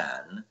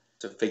fan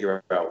to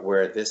figure out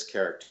where this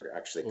character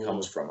actually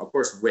comes from. Of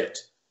course, Wit.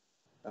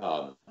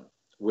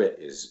 Wit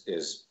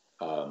is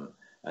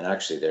and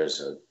actually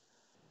there's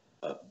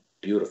a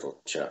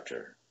beautiful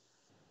chapter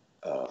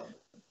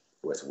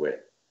with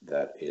Wit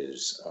that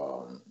is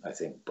I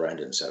think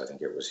Brandon said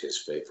it was his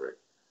favorite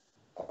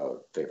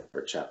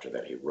chapter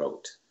that he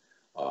wrote,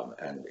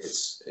 and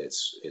it's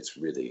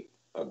really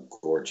a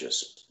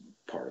gorgeous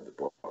part of the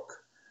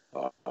book.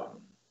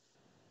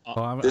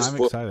 I'm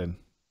excited.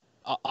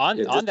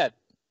 On that,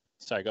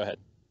 sorry, go ahead.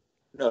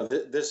 No,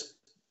 this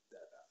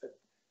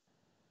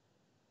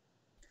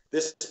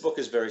book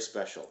is very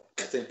special.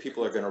 I think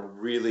people are going to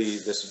really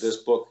this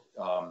book.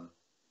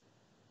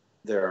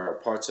 There are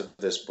parts of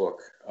this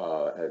book,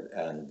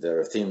 and there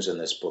are themes in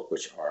this book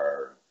which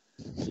are.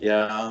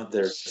 Yeah,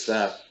 there's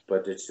that,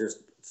 but it's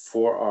just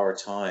for our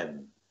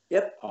time.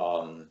 Yep.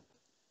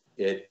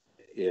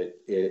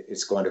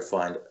 It's going to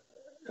find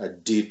a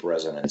deep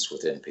resonance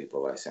within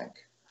people, I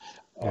think.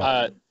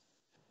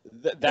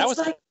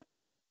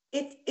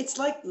 It's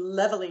like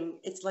leveling.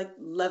 It's like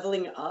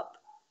leveling up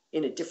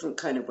in a different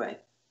kind of way.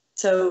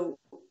 So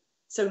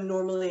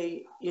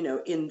normally,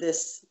 in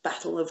this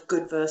battle of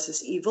good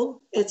versus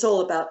evil, it's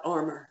all about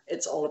armor.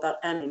 It's all about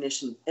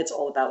ammunition. It's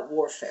all about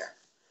warfare.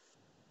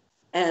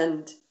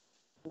 And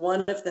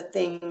one of the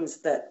things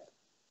that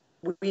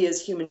we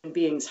as human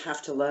beings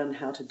have to learn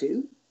how to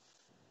do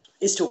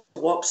is to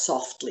walk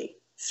softly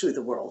through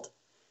the world.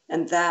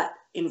 And that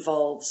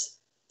involves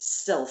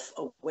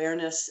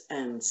self-awareness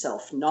and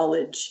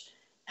self-knowledge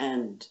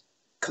and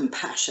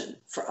compassion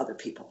for other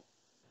people.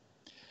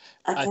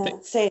 I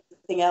can't say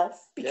anything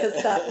else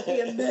because that would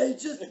be a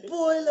major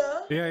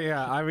spoiler.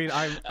 Yeah. I mean,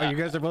 you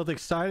guys are both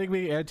exciting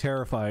me and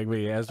terrifying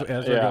me as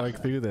we're going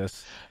through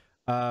this.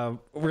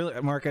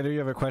 Really, Mark, I know you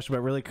have a question,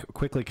 but really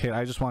quickly, Kate,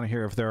 I just want to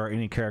hear if there are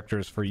any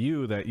characters for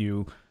you that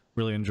you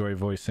really enjoy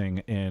voicing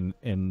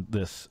in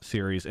this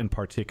series in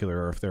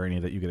particular, or if there are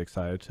any that you get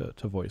excited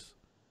to voice.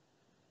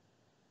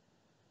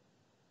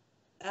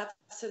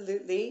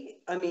 Absolutely.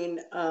 I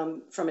mean,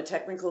 from a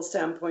technical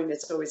standpoint,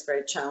 it's always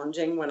very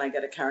challenging when I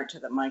get a character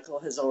that Michael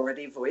has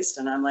already voiced,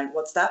 and I'm like,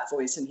 what's that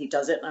voice? And he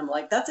does it, and I'm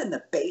like, that's in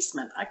the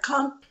basement. I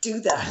can't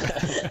do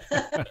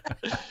that.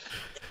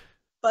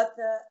 But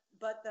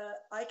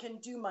I can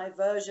do my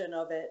version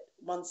of it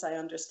once I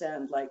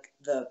understand like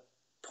the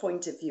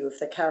point of view of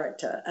the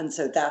character, and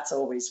so that's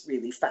always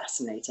really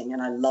fascinating.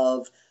 And I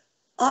love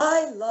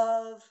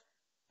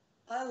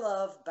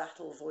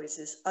battle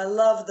voices. I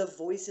love the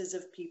voices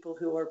of people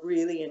who are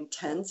really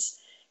intense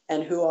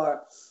and who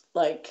are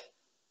like,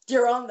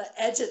 you're on the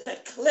edge of the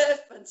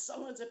cliff and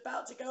someone's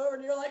about to go over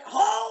and you're like,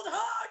 hold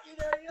on,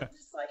 you're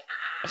just like,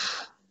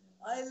 ah.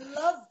 I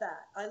love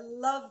that. I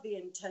love the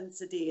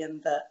intensity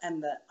and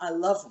I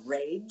love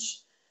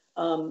rage.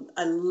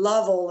 I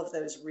love all of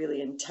those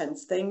really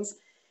intense things.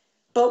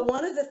 But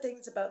one of the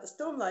things about the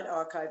Stormlight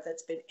Archive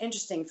that's been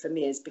interesting for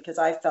me is because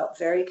I felt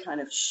very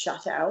kind of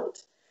shut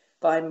out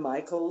by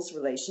Michael's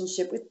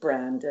relationship with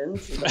Brandon.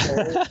 Thing,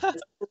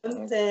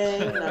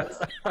 and I was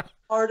like,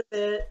 part of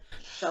it.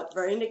 Felt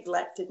very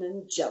neglected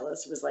and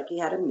jealous. It was like he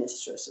had a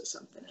mistress or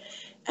something.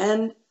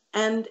 And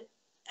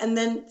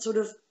then sort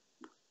of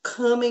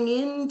coming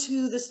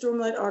into the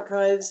Stormlight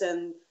Archives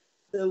and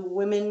the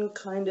women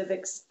kind of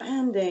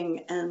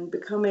expanding and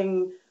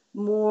becoming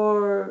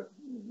more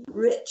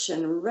rich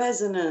and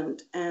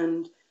resonant,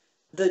 and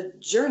the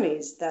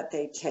journeys that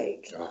they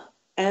take.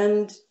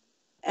 And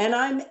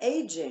I'm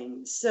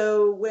aging,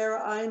 so where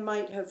I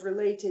might have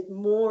related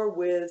more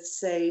with,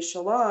 say,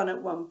 Shalon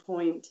at one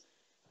point,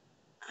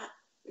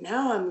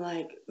 now I'm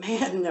like,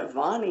 man,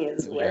 Navani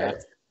is where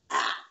it's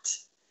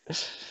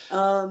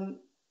at.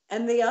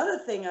 And the other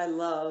thing I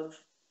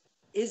love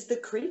is the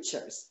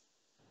creatures.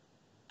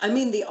 I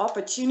mean, the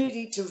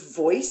opportunity to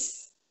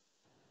voice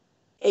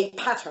a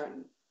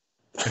pattern.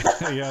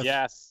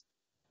 Yes.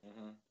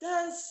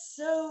 That's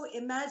so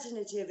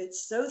imaginative.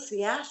 It's so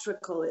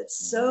theatrical. It's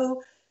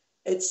so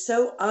it's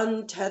so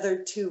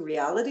untethered to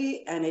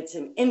reality, and it's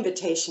an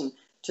invitation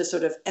to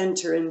sort of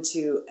enter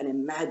into an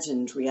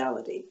imagined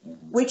reality,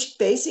 which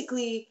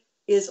basically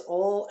is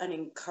all an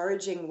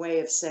encouraging way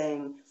of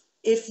saying,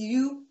 if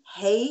you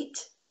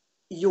hate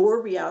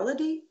your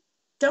reality,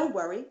 don't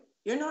worry,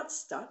 you're not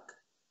stuck.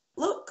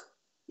 Look,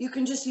 you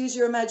can just use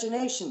your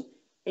imagination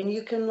and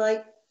you can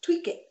like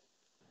tweak it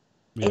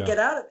and get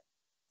out of it.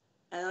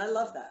 And I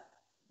love that.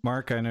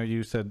 Mark, I know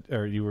you said,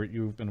 or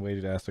you've been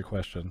waiting to ask a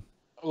question.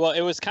 Well,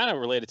 it was kind of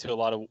related to a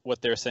lot of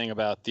what they're saying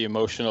about the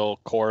emotional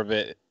core of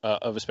it,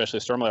 of especially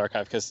Stormlight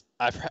Archive, because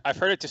I've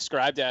heard it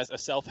described as a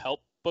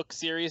self-help book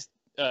series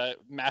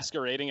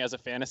masquerading as a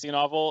fantasy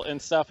novel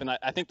and stuff, and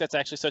I think that's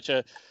actually such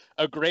a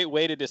great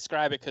way to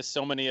describe it, because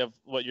so many of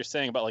what you're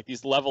saying about like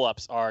these level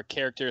ups are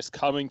characters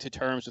coming to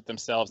terms with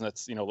themselves, and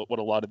that's, you know, what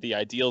a lot of the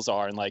ideals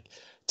are. And like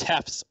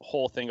Tef's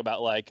whole thing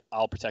about like,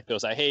 I'll protect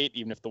those I hate,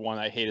 even if the one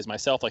I hate is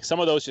myself, like some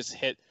of those just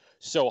hit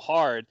so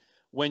hard.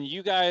 When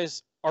you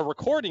guys are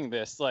recording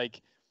this,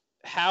 like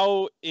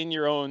how in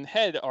your own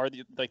head are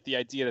the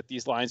idea that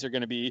these lines are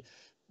going to be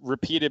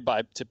repeated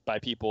by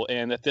people,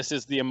 and that this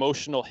is the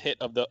emotional hit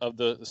of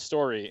the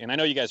story? And I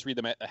know you guys read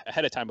them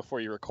ahead of time before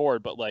you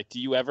record, but like, do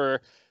you ever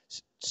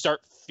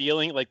start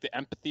feeling like the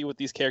empathy with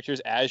these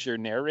characters as you're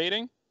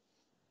narrating?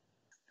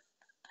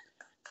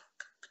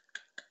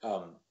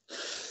 You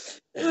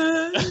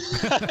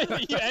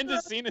end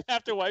the scene and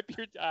have to wipe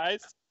your eyes.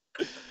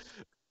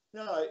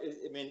 No,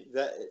 I mean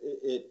that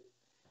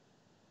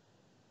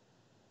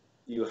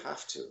you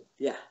have to.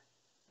 Yeah.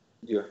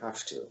 You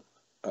have to.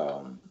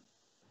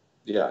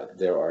 Yeah,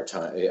 there are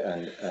times,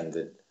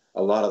 and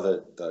a lot of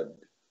the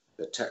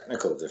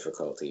technical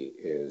difficulty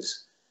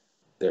is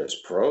there's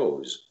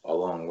prose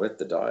along with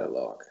the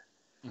dialogue,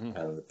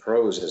 and the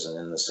prose isn't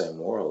in the same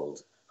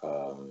world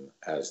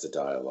as the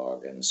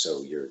dialogue, and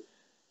so you're,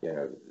 you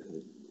know,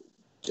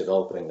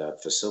 developing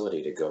that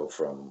facility to go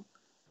from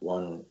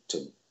one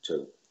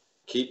to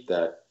keep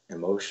that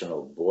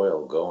emotional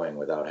boil going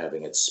without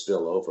having it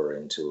spill over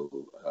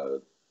into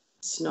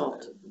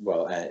snot.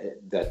 Well,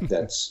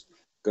 that's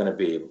going to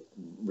be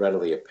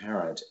readily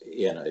apparent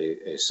in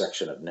a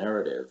section of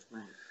narrative,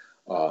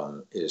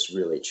 is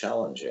really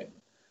challenging.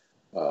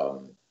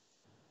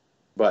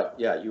 But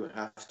yeah, you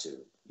have to,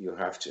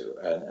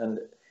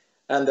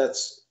 and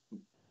that's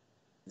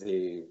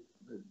the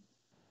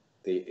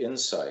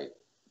insight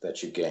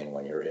that you gain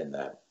when you're in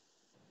that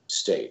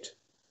state.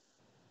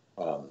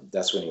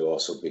 That's when you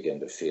also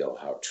begin to feel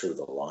how true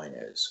the line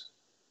is,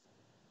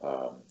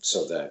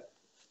 so that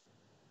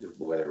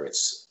whether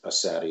it's a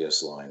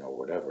Sadius line or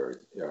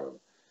whatever,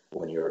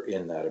 when you're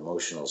in that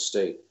emotional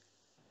state,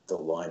 the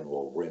line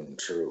will ring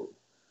true,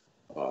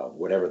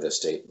 whatever the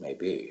state may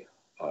be,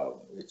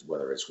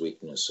 whether it's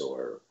weakness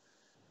or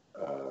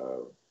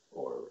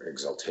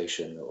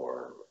exaltation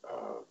or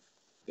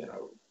you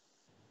know,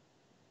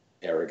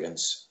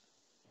 arrogance.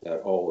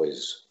 That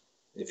always,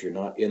 if you're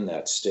not in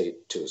that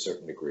state to a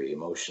certain degree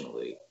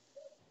emotionally,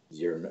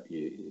 you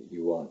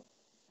won't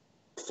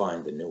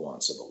find the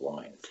nuance of the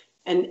line.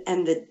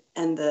 And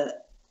the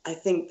I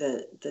think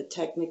the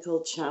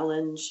technical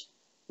challenge,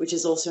 which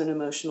is also an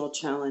emotional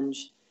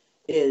challenge,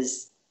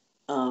 is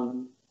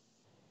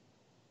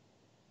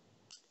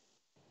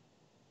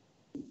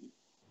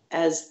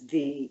as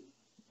the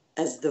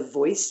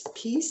voice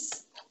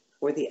piece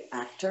or the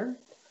actor,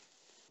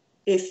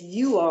 if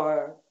you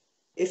are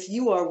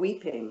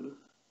weeping,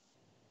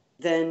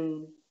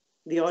 then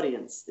the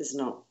audience is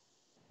not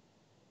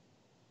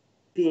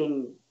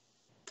being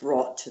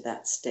brought to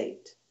that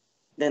state.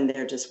 Then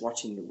they're just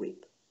watching you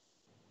weep.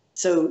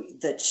 So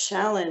the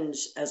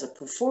challenge as a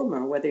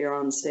performer, whether you're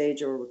on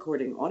stage or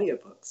recording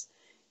audiobooks,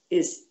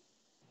 is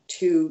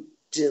to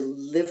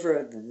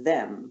deliver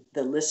them,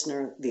 the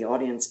listener, the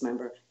audience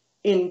member,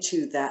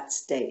 into that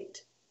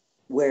state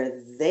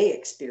where they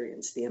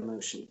experience the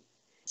emotion.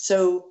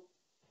 So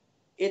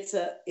it's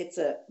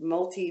a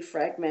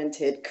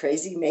multi-fragmented,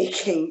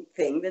 crazy-making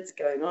thing that's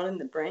going on in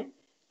the brain.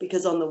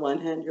 Because on the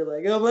one hand, you're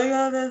like, oh my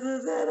God, this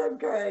is it, I'm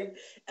crying.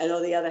 And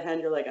on the other hand,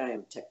 you're like, I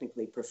am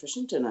technically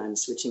proficient and I'm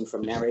switching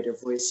from narrator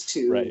voice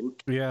to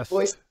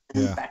voice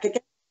and back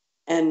again.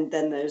 And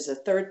then there's a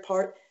third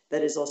part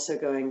that is also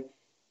going,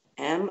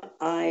 am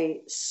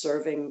I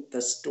serving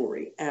the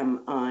story?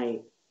 Am I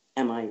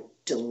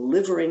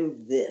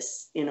delivering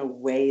this in a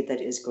way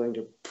that is going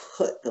to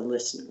put the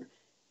listener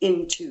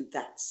into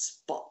that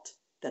spot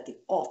that the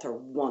author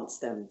wants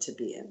them to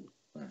be in?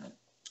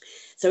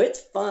 So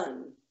it's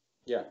fun.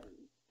 Yeah.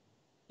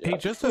 Hey,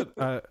 just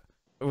to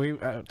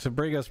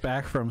bring us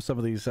back from some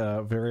of these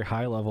very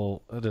high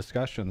level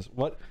discussions,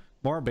 what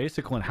more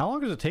basic one? How long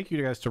does it take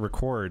you guys to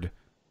record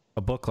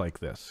a book like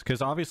this?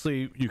 Because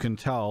obviously you can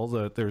tell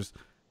that there's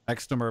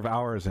X number of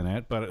hours in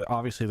it, but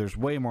obviously there's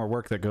way more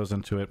work that goes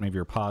into it. Maybe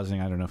you're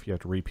pausing. I don't know if you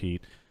have to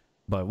repeat,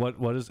 but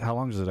how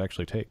long does it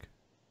actually take?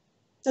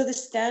 So the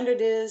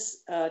standard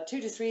is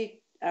 2 to 3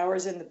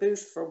 hours in the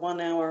booth for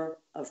 1 hour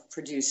of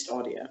produced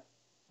audio.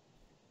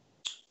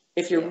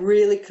 If you're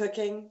really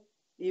cooking,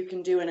 you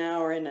can do an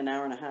hour in an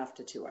hour and a half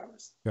to 2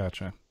 hours.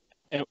 Gotcha.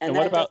 And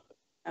what about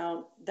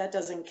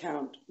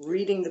count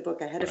reading the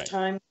book ahead of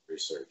time,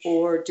 research,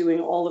 or doing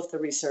all of the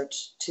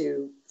research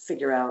to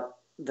figure out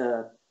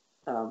the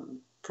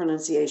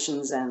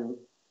pronunciations and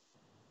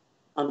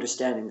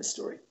understanding the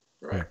story.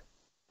 Right.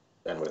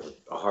 And with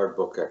a hard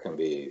book, that can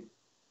be.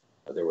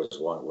 There was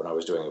one when I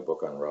was doing a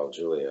book on Raoul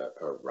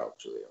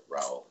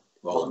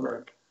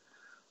Wallenberg.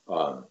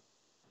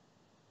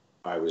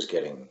 I was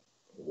getting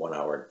 1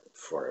 hour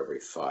for every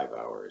 5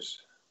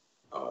 hours,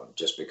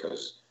 just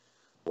because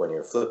when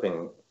you're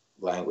flipping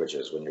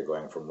languages, when you're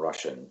going from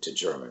Russian to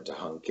German to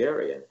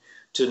Hungarian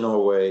to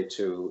Norway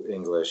to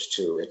English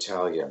to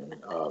Italian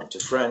to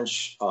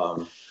French,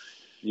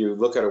 you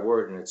look at a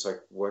word and it's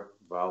like, what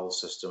vowel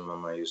system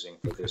am I using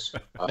for this?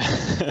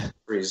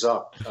 Freeze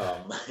up.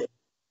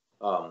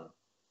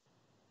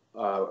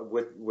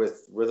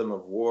 With Rhythm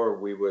of War,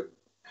 we would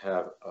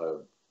have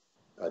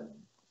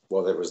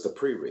there was the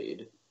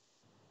pre-read,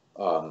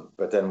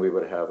 but then we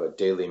would have a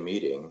daily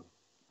meeting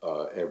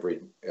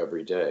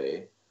every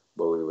day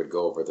where we would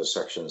go over the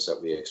sections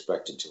that we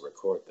expected to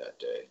record that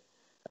day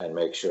and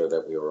make sure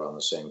that we were on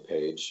the same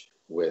page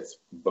with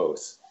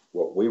both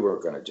what we were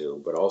going to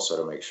do, but also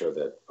to make sure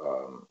that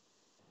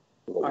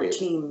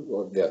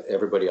that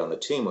everybody on the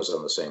team was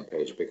on the same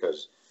page,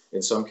 because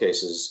in some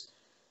cases,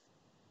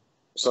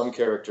 some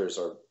characters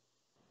or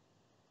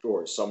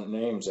some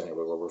names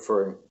anyway, were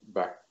referring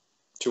back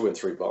 2 and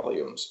 3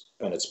 volumes,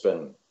 and it's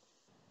been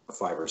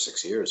 5 or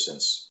 6 years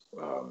since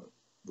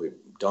we've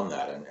done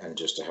that, and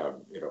just to have,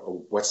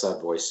 what's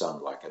that voice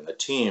sound like? And the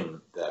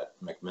team that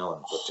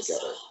Macmillan put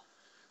together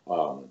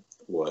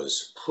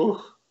was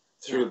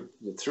through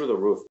the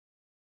roof,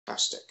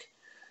 fantastic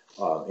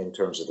in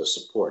terms of the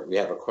support. We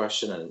have a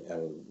question,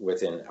 and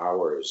within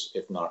hours,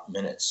 if not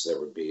minutes, there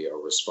would be a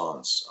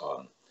response.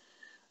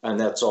 And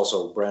that's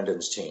also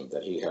Brandon's team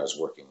that he has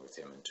working with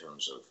him in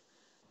terms of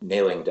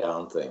nailing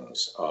down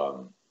things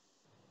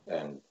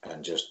and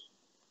just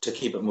to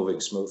keep it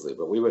moving smoothly.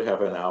 But we would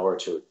have an hour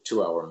to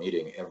 2 hour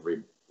meeting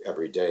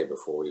every day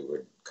before we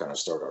would kind of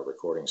start our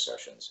recording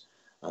sessions,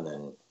 and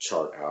then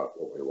chart out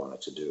what we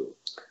wanted to do.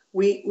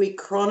 We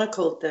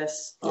chronicled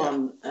this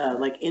on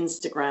like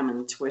Instagram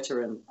and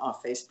Twitter and our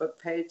Facebook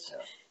page,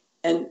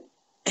 and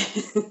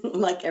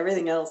like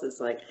everything else,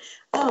 it's like,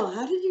 oh,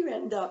 how did you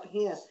end up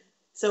here?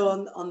 So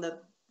on the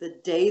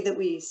day that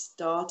we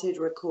started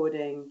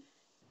recording,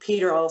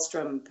 Peter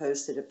Ahlstrom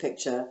posted a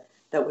picture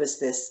that was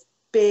this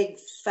big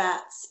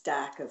fat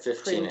stack of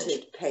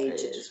printed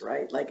pages,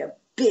 right? Like a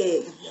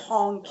big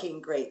honking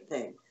great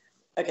thing.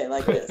 Okay,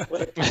 like this.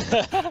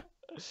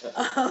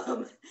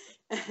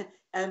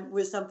 And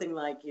with something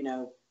like,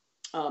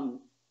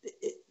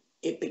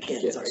 it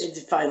begins, or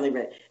it's finally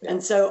read. Yeah.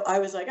 And so I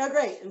was like, oh,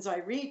 great. And so I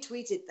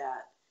retweeted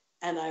that,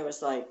 and I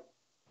was like,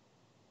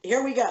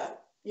 here we go.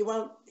 You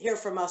won't hear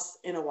from us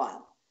in a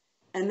while.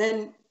 And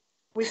then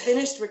we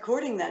finished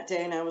recording that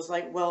day, and I was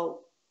like,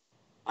 well,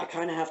 I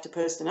kind of have to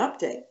post an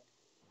update.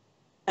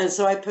 And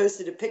so I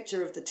posted a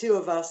picture of the two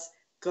of us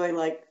going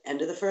like,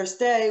 end of the first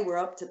day, we're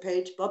up to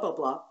page blah, blah,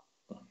 blah.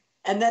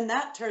 And then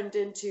that turned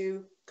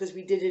into, because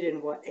we did it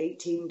in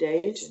 18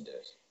 days? 18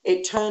 days.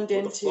 It turned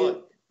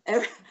into,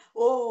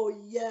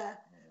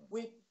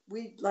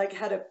 we like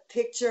had a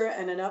picture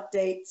and an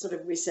update. Sort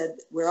of, we said,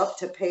 we're up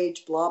to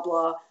page blah,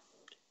 blah.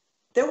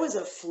 There was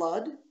a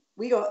flood.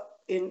 We got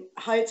in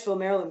Hyattsville,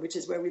 Maryland, which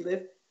is where we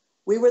live.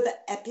 We were the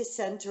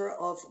epicenter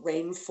of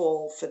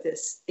rainfall for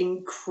this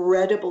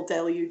incredible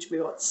deluge. We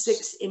got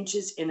 6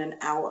 inches in an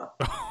hour.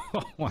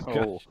 Oh my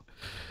gosh.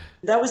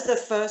 That was the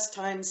first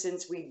time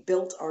since we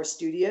built our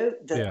studio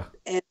that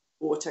any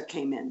water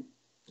came in.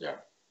 Yeah.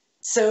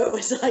 So it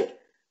was like,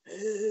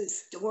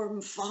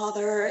 storm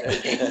father.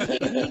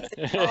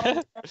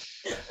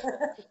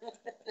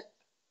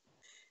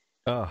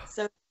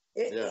 So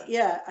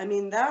I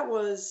mean, that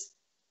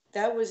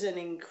was an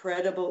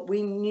incredible,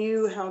 we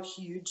knew how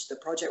huge the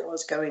project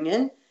was going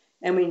in,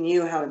 and we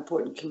knew how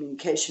important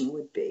communication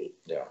would be.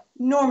 Yeah.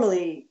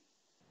 Normally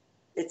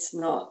it's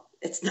not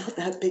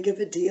that big of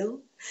a deal,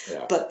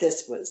 but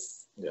this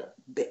was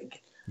big.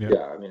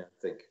 Yeah. I mean,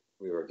 I think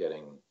we were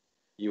getting,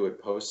 you would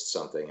post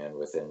something and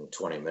within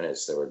 20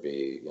 minutes there would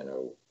be,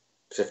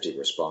 50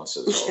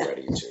 responses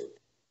already to,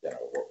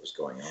 what was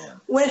going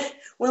on.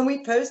 When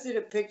we posted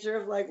a picture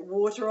of like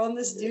water on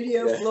the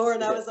studio floor,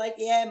 and I was like,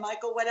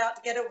 Michael went out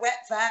to get a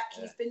wet vac.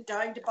 He's been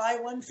dying to buy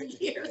one for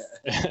years.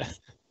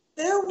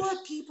 There were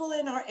people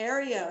in our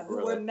area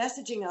who were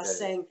messaging us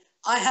saying,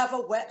 I have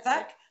a wet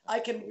vac. I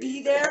can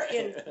be there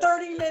in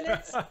 30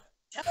 minutes.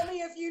 Tell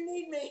me if you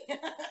need me.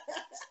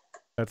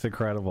 That's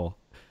incredible.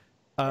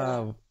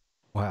 Wow.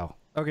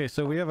 Okay,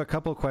 so we have a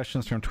couple of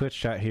questions from Twitch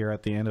chat here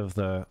at the end of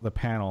the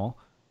panel.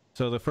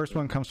 So the first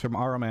one comes from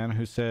Araman,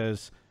 who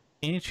says,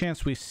 any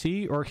chance we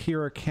see or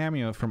hear a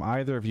cameo from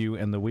either of you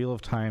in the Wheel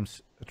of Time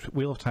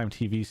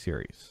TV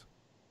series?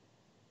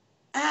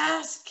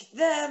 Ask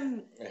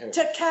them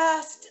to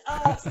cast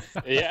us.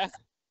 Yeah.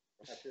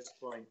 At this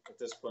point,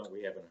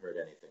 we haven't heard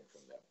anything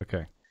from them.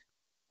 Okay.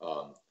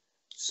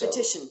 So,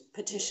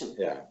 petition.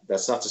 Yeah,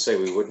 that's not to say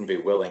we wouldn't be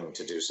willing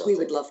to do something. We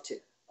would love to.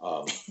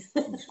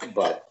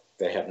 But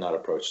they have not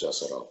approached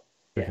us at all.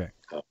 Okay.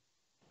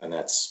 And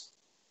that's,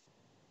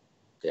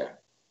 yeah.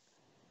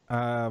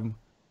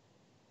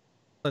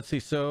 Let's see.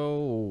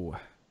 So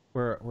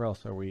where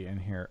else are we in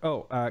here?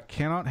 Oh,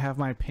 Cannot Have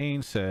My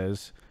Pain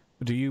says,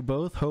 do you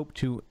both hope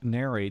to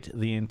narrate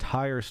the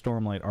entire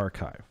Stormlight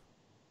Archive?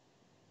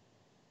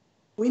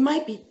 We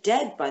might be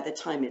dead by the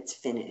time it's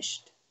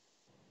finished.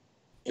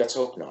 Let's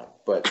hope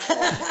not, but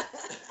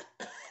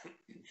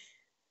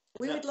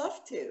we would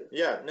love to.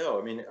 Yeah, no,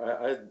 I mean,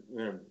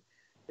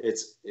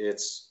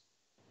 it's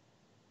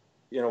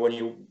when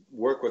you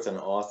work with an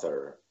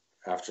author,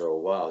 after a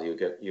while,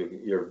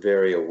 you're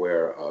very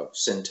aware of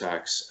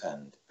syntax,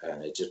 and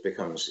it just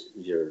becomes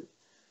the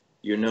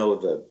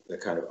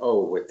kind of,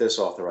 oh, with this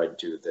author I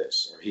do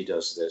this, or he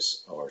does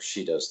this, or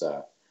she does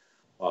that,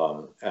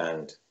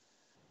 and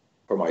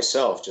for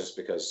myself, just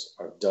because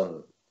I've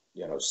done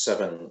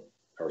 7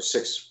 or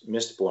 6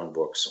 Mistborn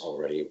books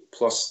already,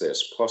 plus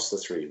this, plus the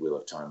 3 Wheel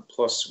of Time,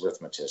 plus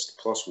Rhythmatist,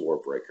 plus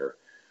Warbreaker,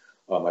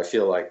 I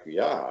feel like,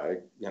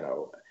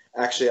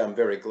 actually, I'm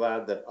very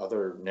glad that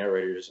other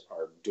narrators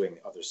are doing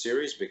other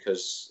series,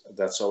 because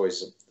that's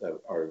always,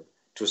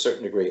 to a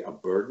certain degree, a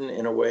burden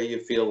in a way. You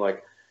feel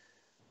like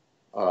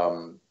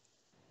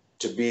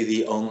to be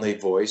the only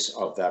voice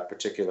of that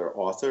particular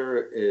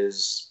author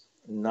is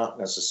not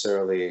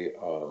necessarily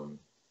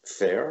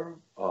fair.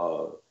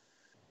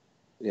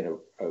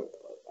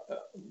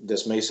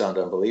 This may sound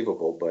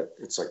unbelievable, but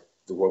it's like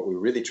what we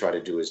really try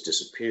to do is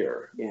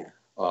disappear. Yeah.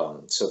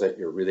 So that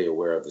you're really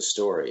aware of the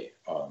story.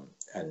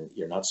 And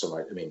you're not so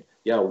much,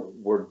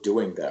 we're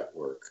doing that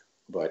work,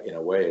 but in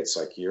a way it's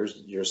like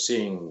you're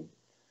seeing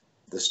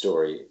the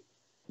story,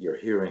 you're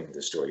hearing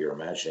the story, you're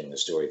imagining the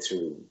story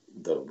through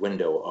the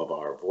window of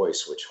our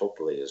voice, which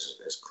hopefully is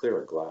as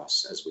clear a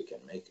glass as we can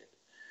make it.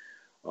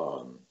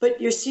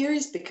 But your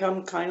series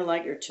become kind of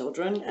like your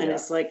children, and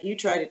it's like, you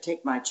try to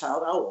take my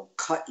child, I will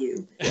cut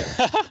you.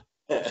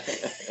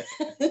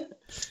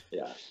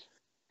 Yeah.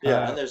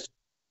 And there's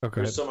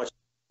so much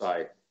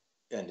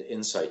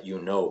insight,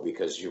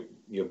 because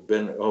you've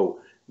been,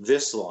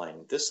 this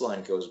line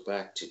goes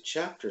back to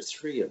chapter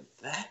 3 of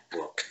that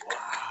book.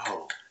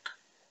 Wow.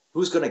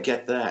 Who's going to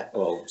get that?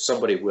 Oh,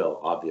 somebody will,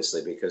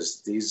 obviously,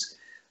 because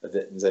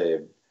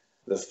the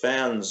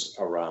fans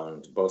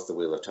around both the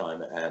Wheel of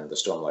Time and the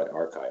Stormlight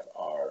Archive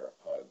are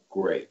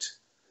great,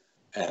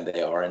 and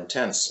they are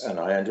intense, and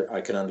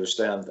I can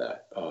understand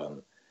that.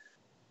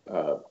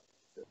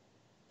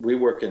 We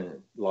work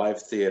in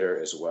live theater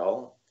as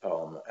well,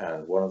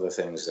 and one of the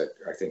things that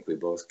I think we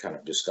both kind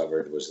of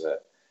discovered was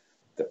that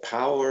the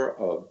power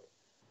of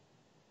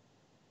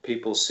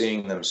people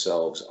seeing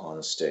themselves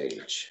on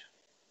stage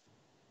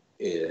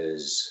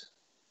is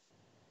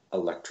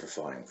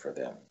electrifying for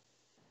them.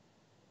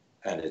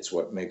 And it's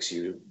what makes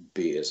you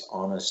be as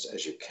honest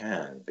as you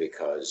can,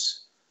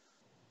 because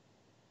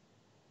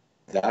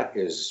that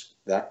is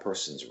that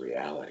person's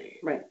reality.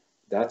 Right.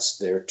 That's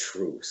their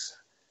truth.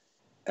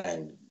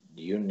 And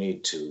you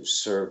need to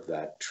serve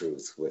that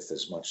truth with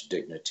as much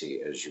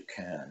dignity as you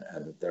can.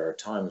 And there are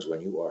times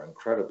when you are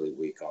incredibly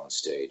weak on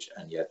stage,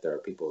 and yet there are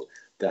people,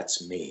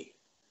 that's me.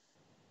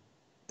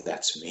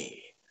 That's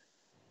me.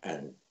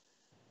 And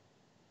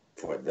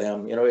for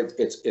them,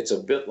 it's a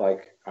bit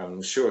like,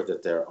 I'm sure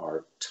that there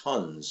are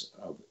tons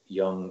of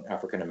young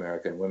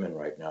African-American women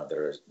right now that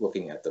are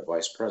looking at the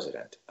vice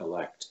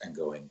president-elect and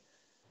going,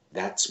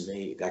 that's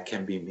me, that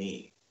can be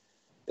me.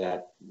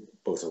 That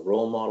both a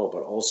role model,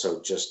 but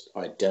also just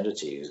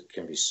identity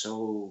can be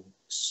so,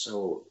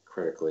 so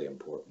critically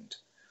important.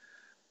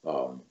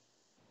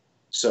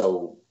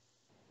 So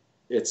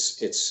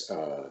it's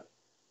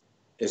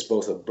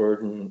both a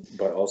burden,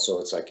 but also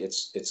it's like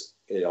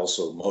it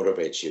also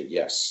motivates you.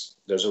 Yes,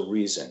 there's a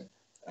reason,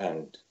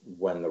 and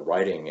when the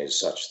writing is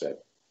such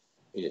that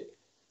it.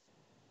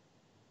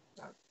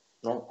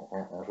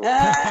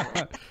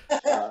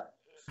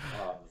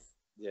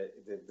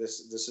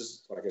 This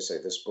is, like I say,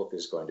 this book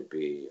is going to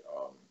be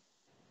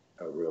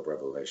a real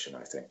revelation,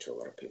 I think, to a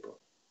lot of people.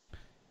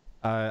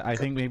 I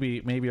think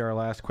maybe our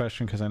last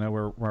question, because I know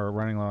we're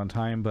running low on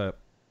time, but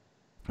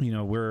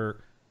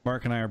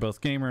Mark and I are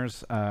both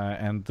gamers,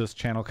 and this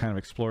channel kind of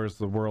explores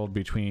the world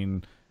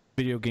between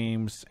video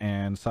games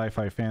and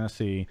sci-fi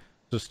fantasy.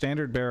 So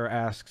Standard Bearer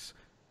asks,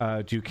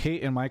 do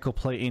Kate and Michael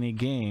play any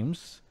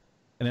games?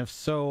 And if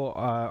so,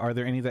 are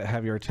there any that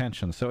have your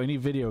attention? So any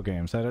video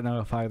games? I don't know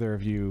if either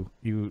of you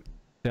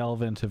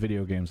delve into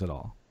video games at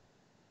all.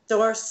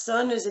 So our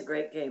son is a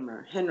great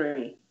gamer,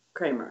 Henry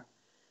Kramer.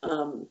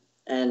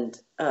 And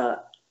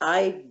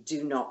I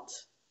do not.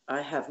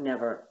 I have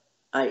never.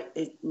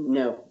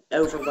 No,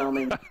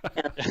 overwhelming.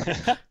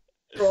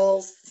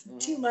 Controls,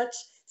 too much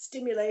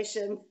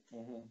stimulation.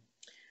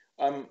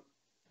 I'm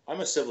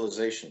a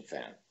Civilization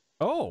fan.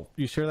 Oh,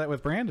 you share that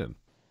with Brandon.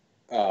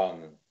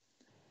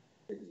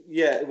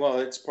 Yeah, well,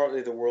 it's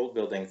partly the world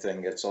building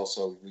thing. It's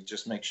also, it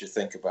just makes you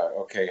think about,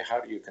 okay, how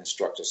do you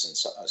construct a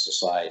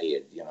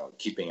society,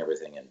 keeping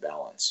everything in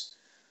balance?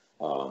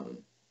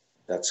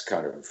 That's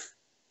kind of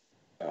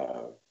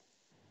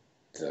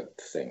the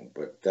thing.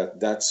 But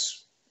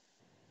that's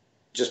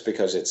just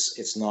because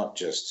it's not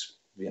just,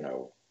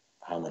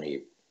 how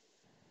many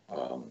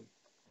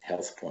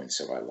health points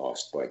have I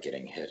lost by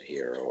getting hit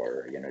here,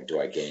 or, do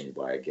I gain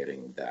by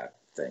getting that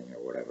thing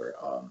or whatever.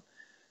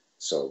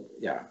 So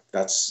yeah,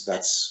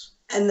 that's.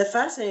 And the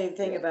fascinating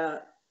thing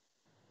about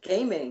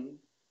gaming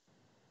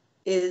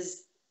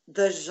is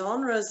the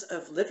genres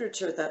of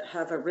literature that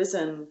have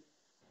arisen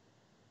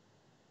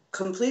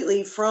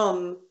completely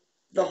from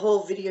the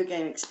whole video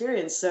game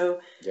experience. So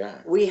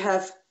we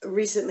have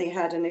recently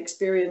had an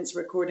experience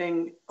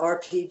recording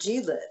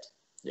RPG Lit.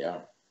 Yeah.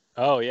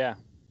 Oh yeah.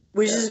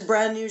 Which is a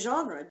brand new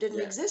genre. It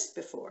didn't exist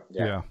before.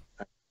 Yeah.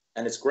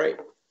 And it's great,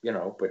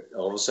 but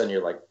all of a sudden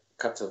you're like,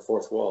 cut to the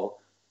fourth wall,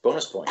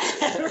 bonus points.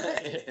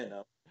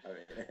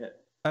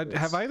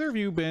 Have either of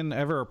you been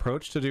ever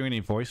approached to do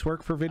any voice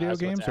work for video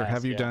games, or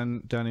have you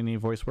done any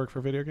voice work for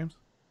video games?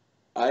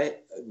 I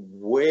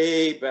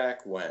way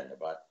back when,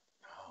 about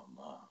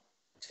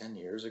 10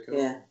 years ago.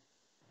 Yeah.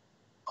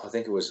 I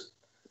think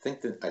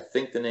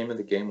the name of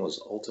the game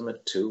was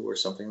Ultimate 2 or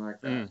something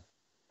like that.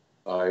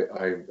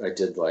 I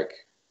did like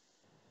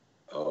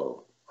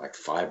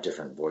 5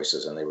 different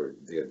voices, and they were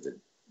the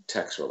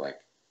texts were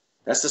like,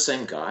 "That's the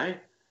same guy?"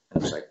 And I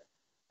was like,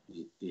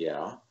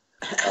 "Yeah."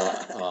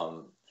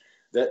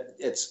 That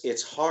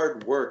it's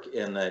hard work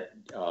in that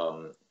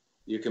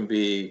you can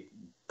be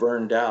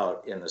burned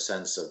out in the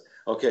sense of,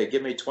 okay,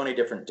 give me 20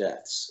 different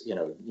deaths,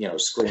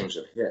 screams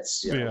of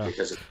hits,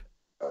 because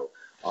and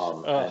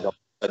all of a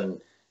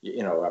sudden,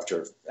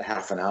 after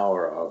half an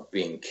hour of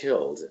being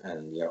killed,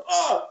 and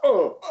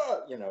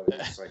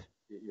it's like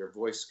your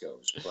voice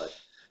goes. But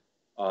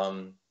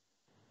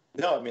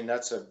no, I mean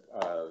that's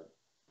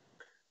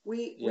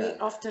we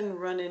often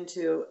run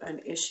into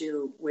an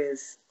issue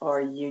with our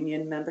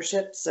union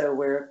membership. So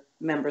we're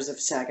members of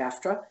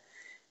SAG-AFTRA,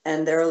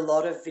 and there are a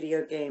lot of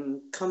video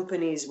game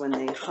companies, when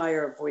they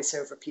hire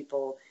voiceover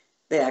people,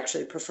 they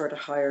actually prefer to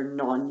hire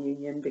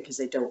non-union because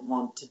they don't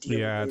want to deal with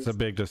Yeah, it's a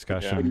big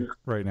discussion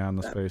right now in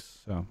the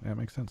space. So yeah, it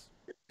makes sense.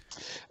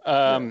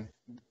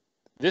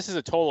 This is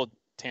a total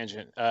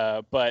tangent,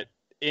 but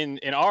in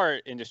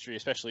our industry,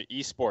 especially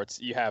esports,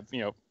 you have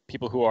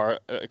people who are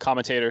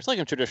commentators, like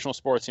in traditional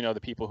sports, the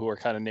people who are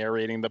kind of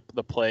narrating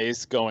the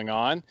plays going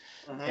on.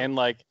 And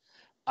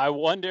I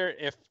wonder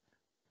if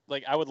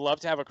I would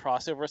love to have a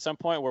crossover at some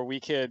point where we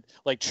could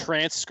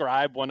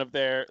transcribe one of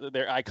their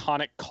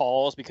iconic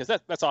calls, because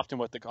that's often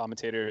what the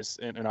commentators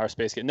in our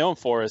space get known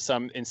for, is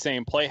some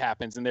insane play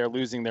happens and they're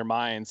losing their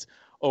minds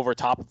over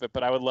top of it.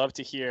 But I would love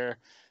to hear,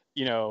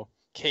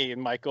 Kate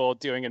and Michael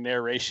doing a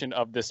narration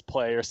of this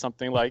play or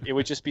something. It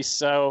would just be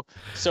so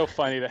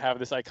funny to have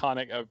this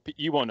iconic,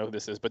 you won't know who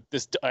this is, but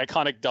this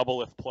iconic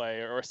double if play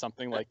or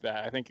something like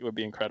that. I think it would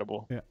be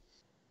incredible. Yeah.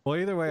 Well,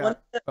 either way, go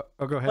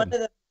ahead. One of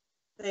the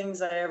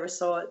things I ever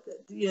saw,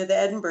 the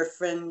Edinburgh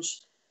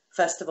Fringe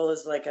Festival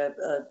is like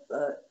a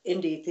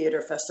indie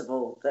theater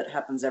festival that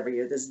happens every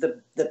year. There's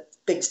the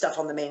big stuff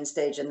on the main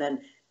stage, and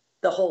then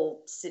the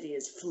whole city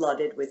is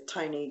flooded with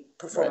tiny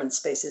performance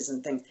spaces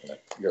and things.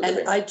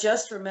 And I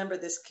just remember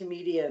this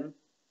comedian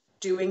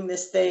doing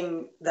this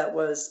thing that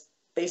was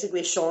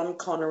basically Sean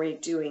Connery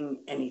doing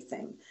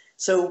anything.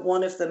 So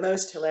one of the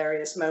most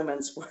hilarious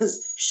moments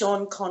was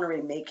Sean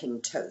Connery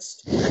making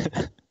toast.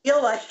 I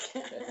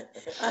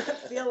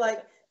feel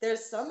like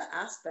there's some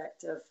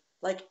aspect of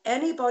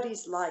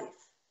anybody's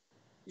life,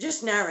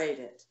 just narrate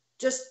it.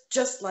 Just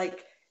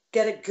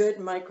get a good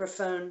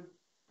microphone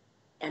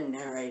and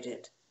narrate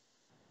it.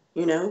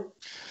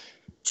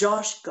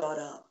 Josh got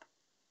up.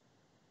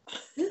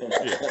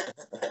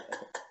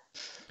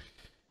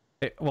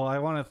 Well, I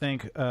want to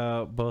thank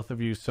both of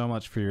you so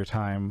much for your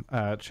time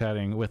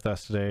chatting with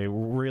us today.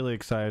 We're really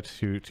excited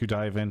to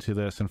dive into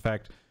this. In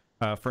fact,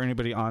 for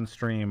anybody on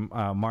stream,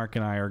 Mark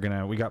and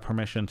I we got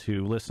permission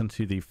to listen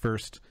to the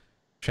first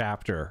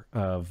chapter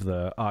of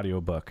the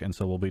audiobook, and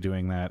so we'll be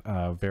doing that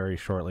very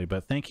shortly.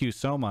 But thank you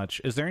so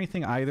much. Is there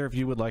anything either of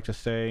you would like to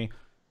say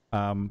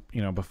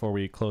before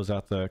we close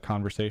out the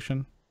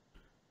conversation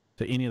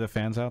to any of the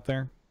fans out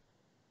there?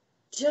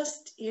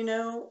 Just,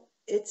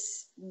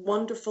 it's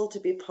wonderful to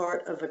be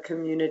part of a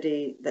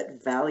community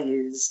that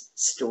values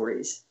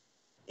stories.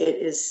 It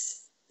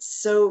is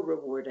so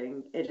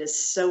rewarding. It is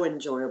so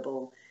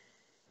enjoyable.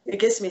 It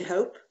gives me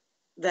hope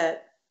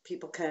that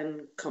people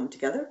can come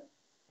together.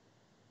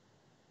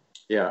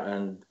 Yeah,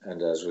 and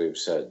as we've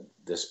said,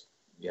 this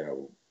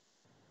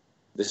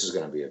is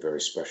going to be a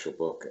very special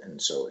book, and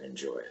so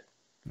enjoy it.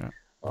 Yeah,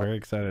 very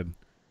excited.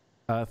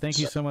 Thank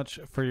you so much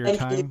for your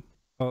time.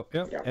 Oh,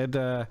 yep.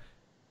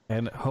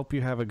 And hope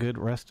you have a good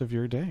rest of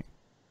your day.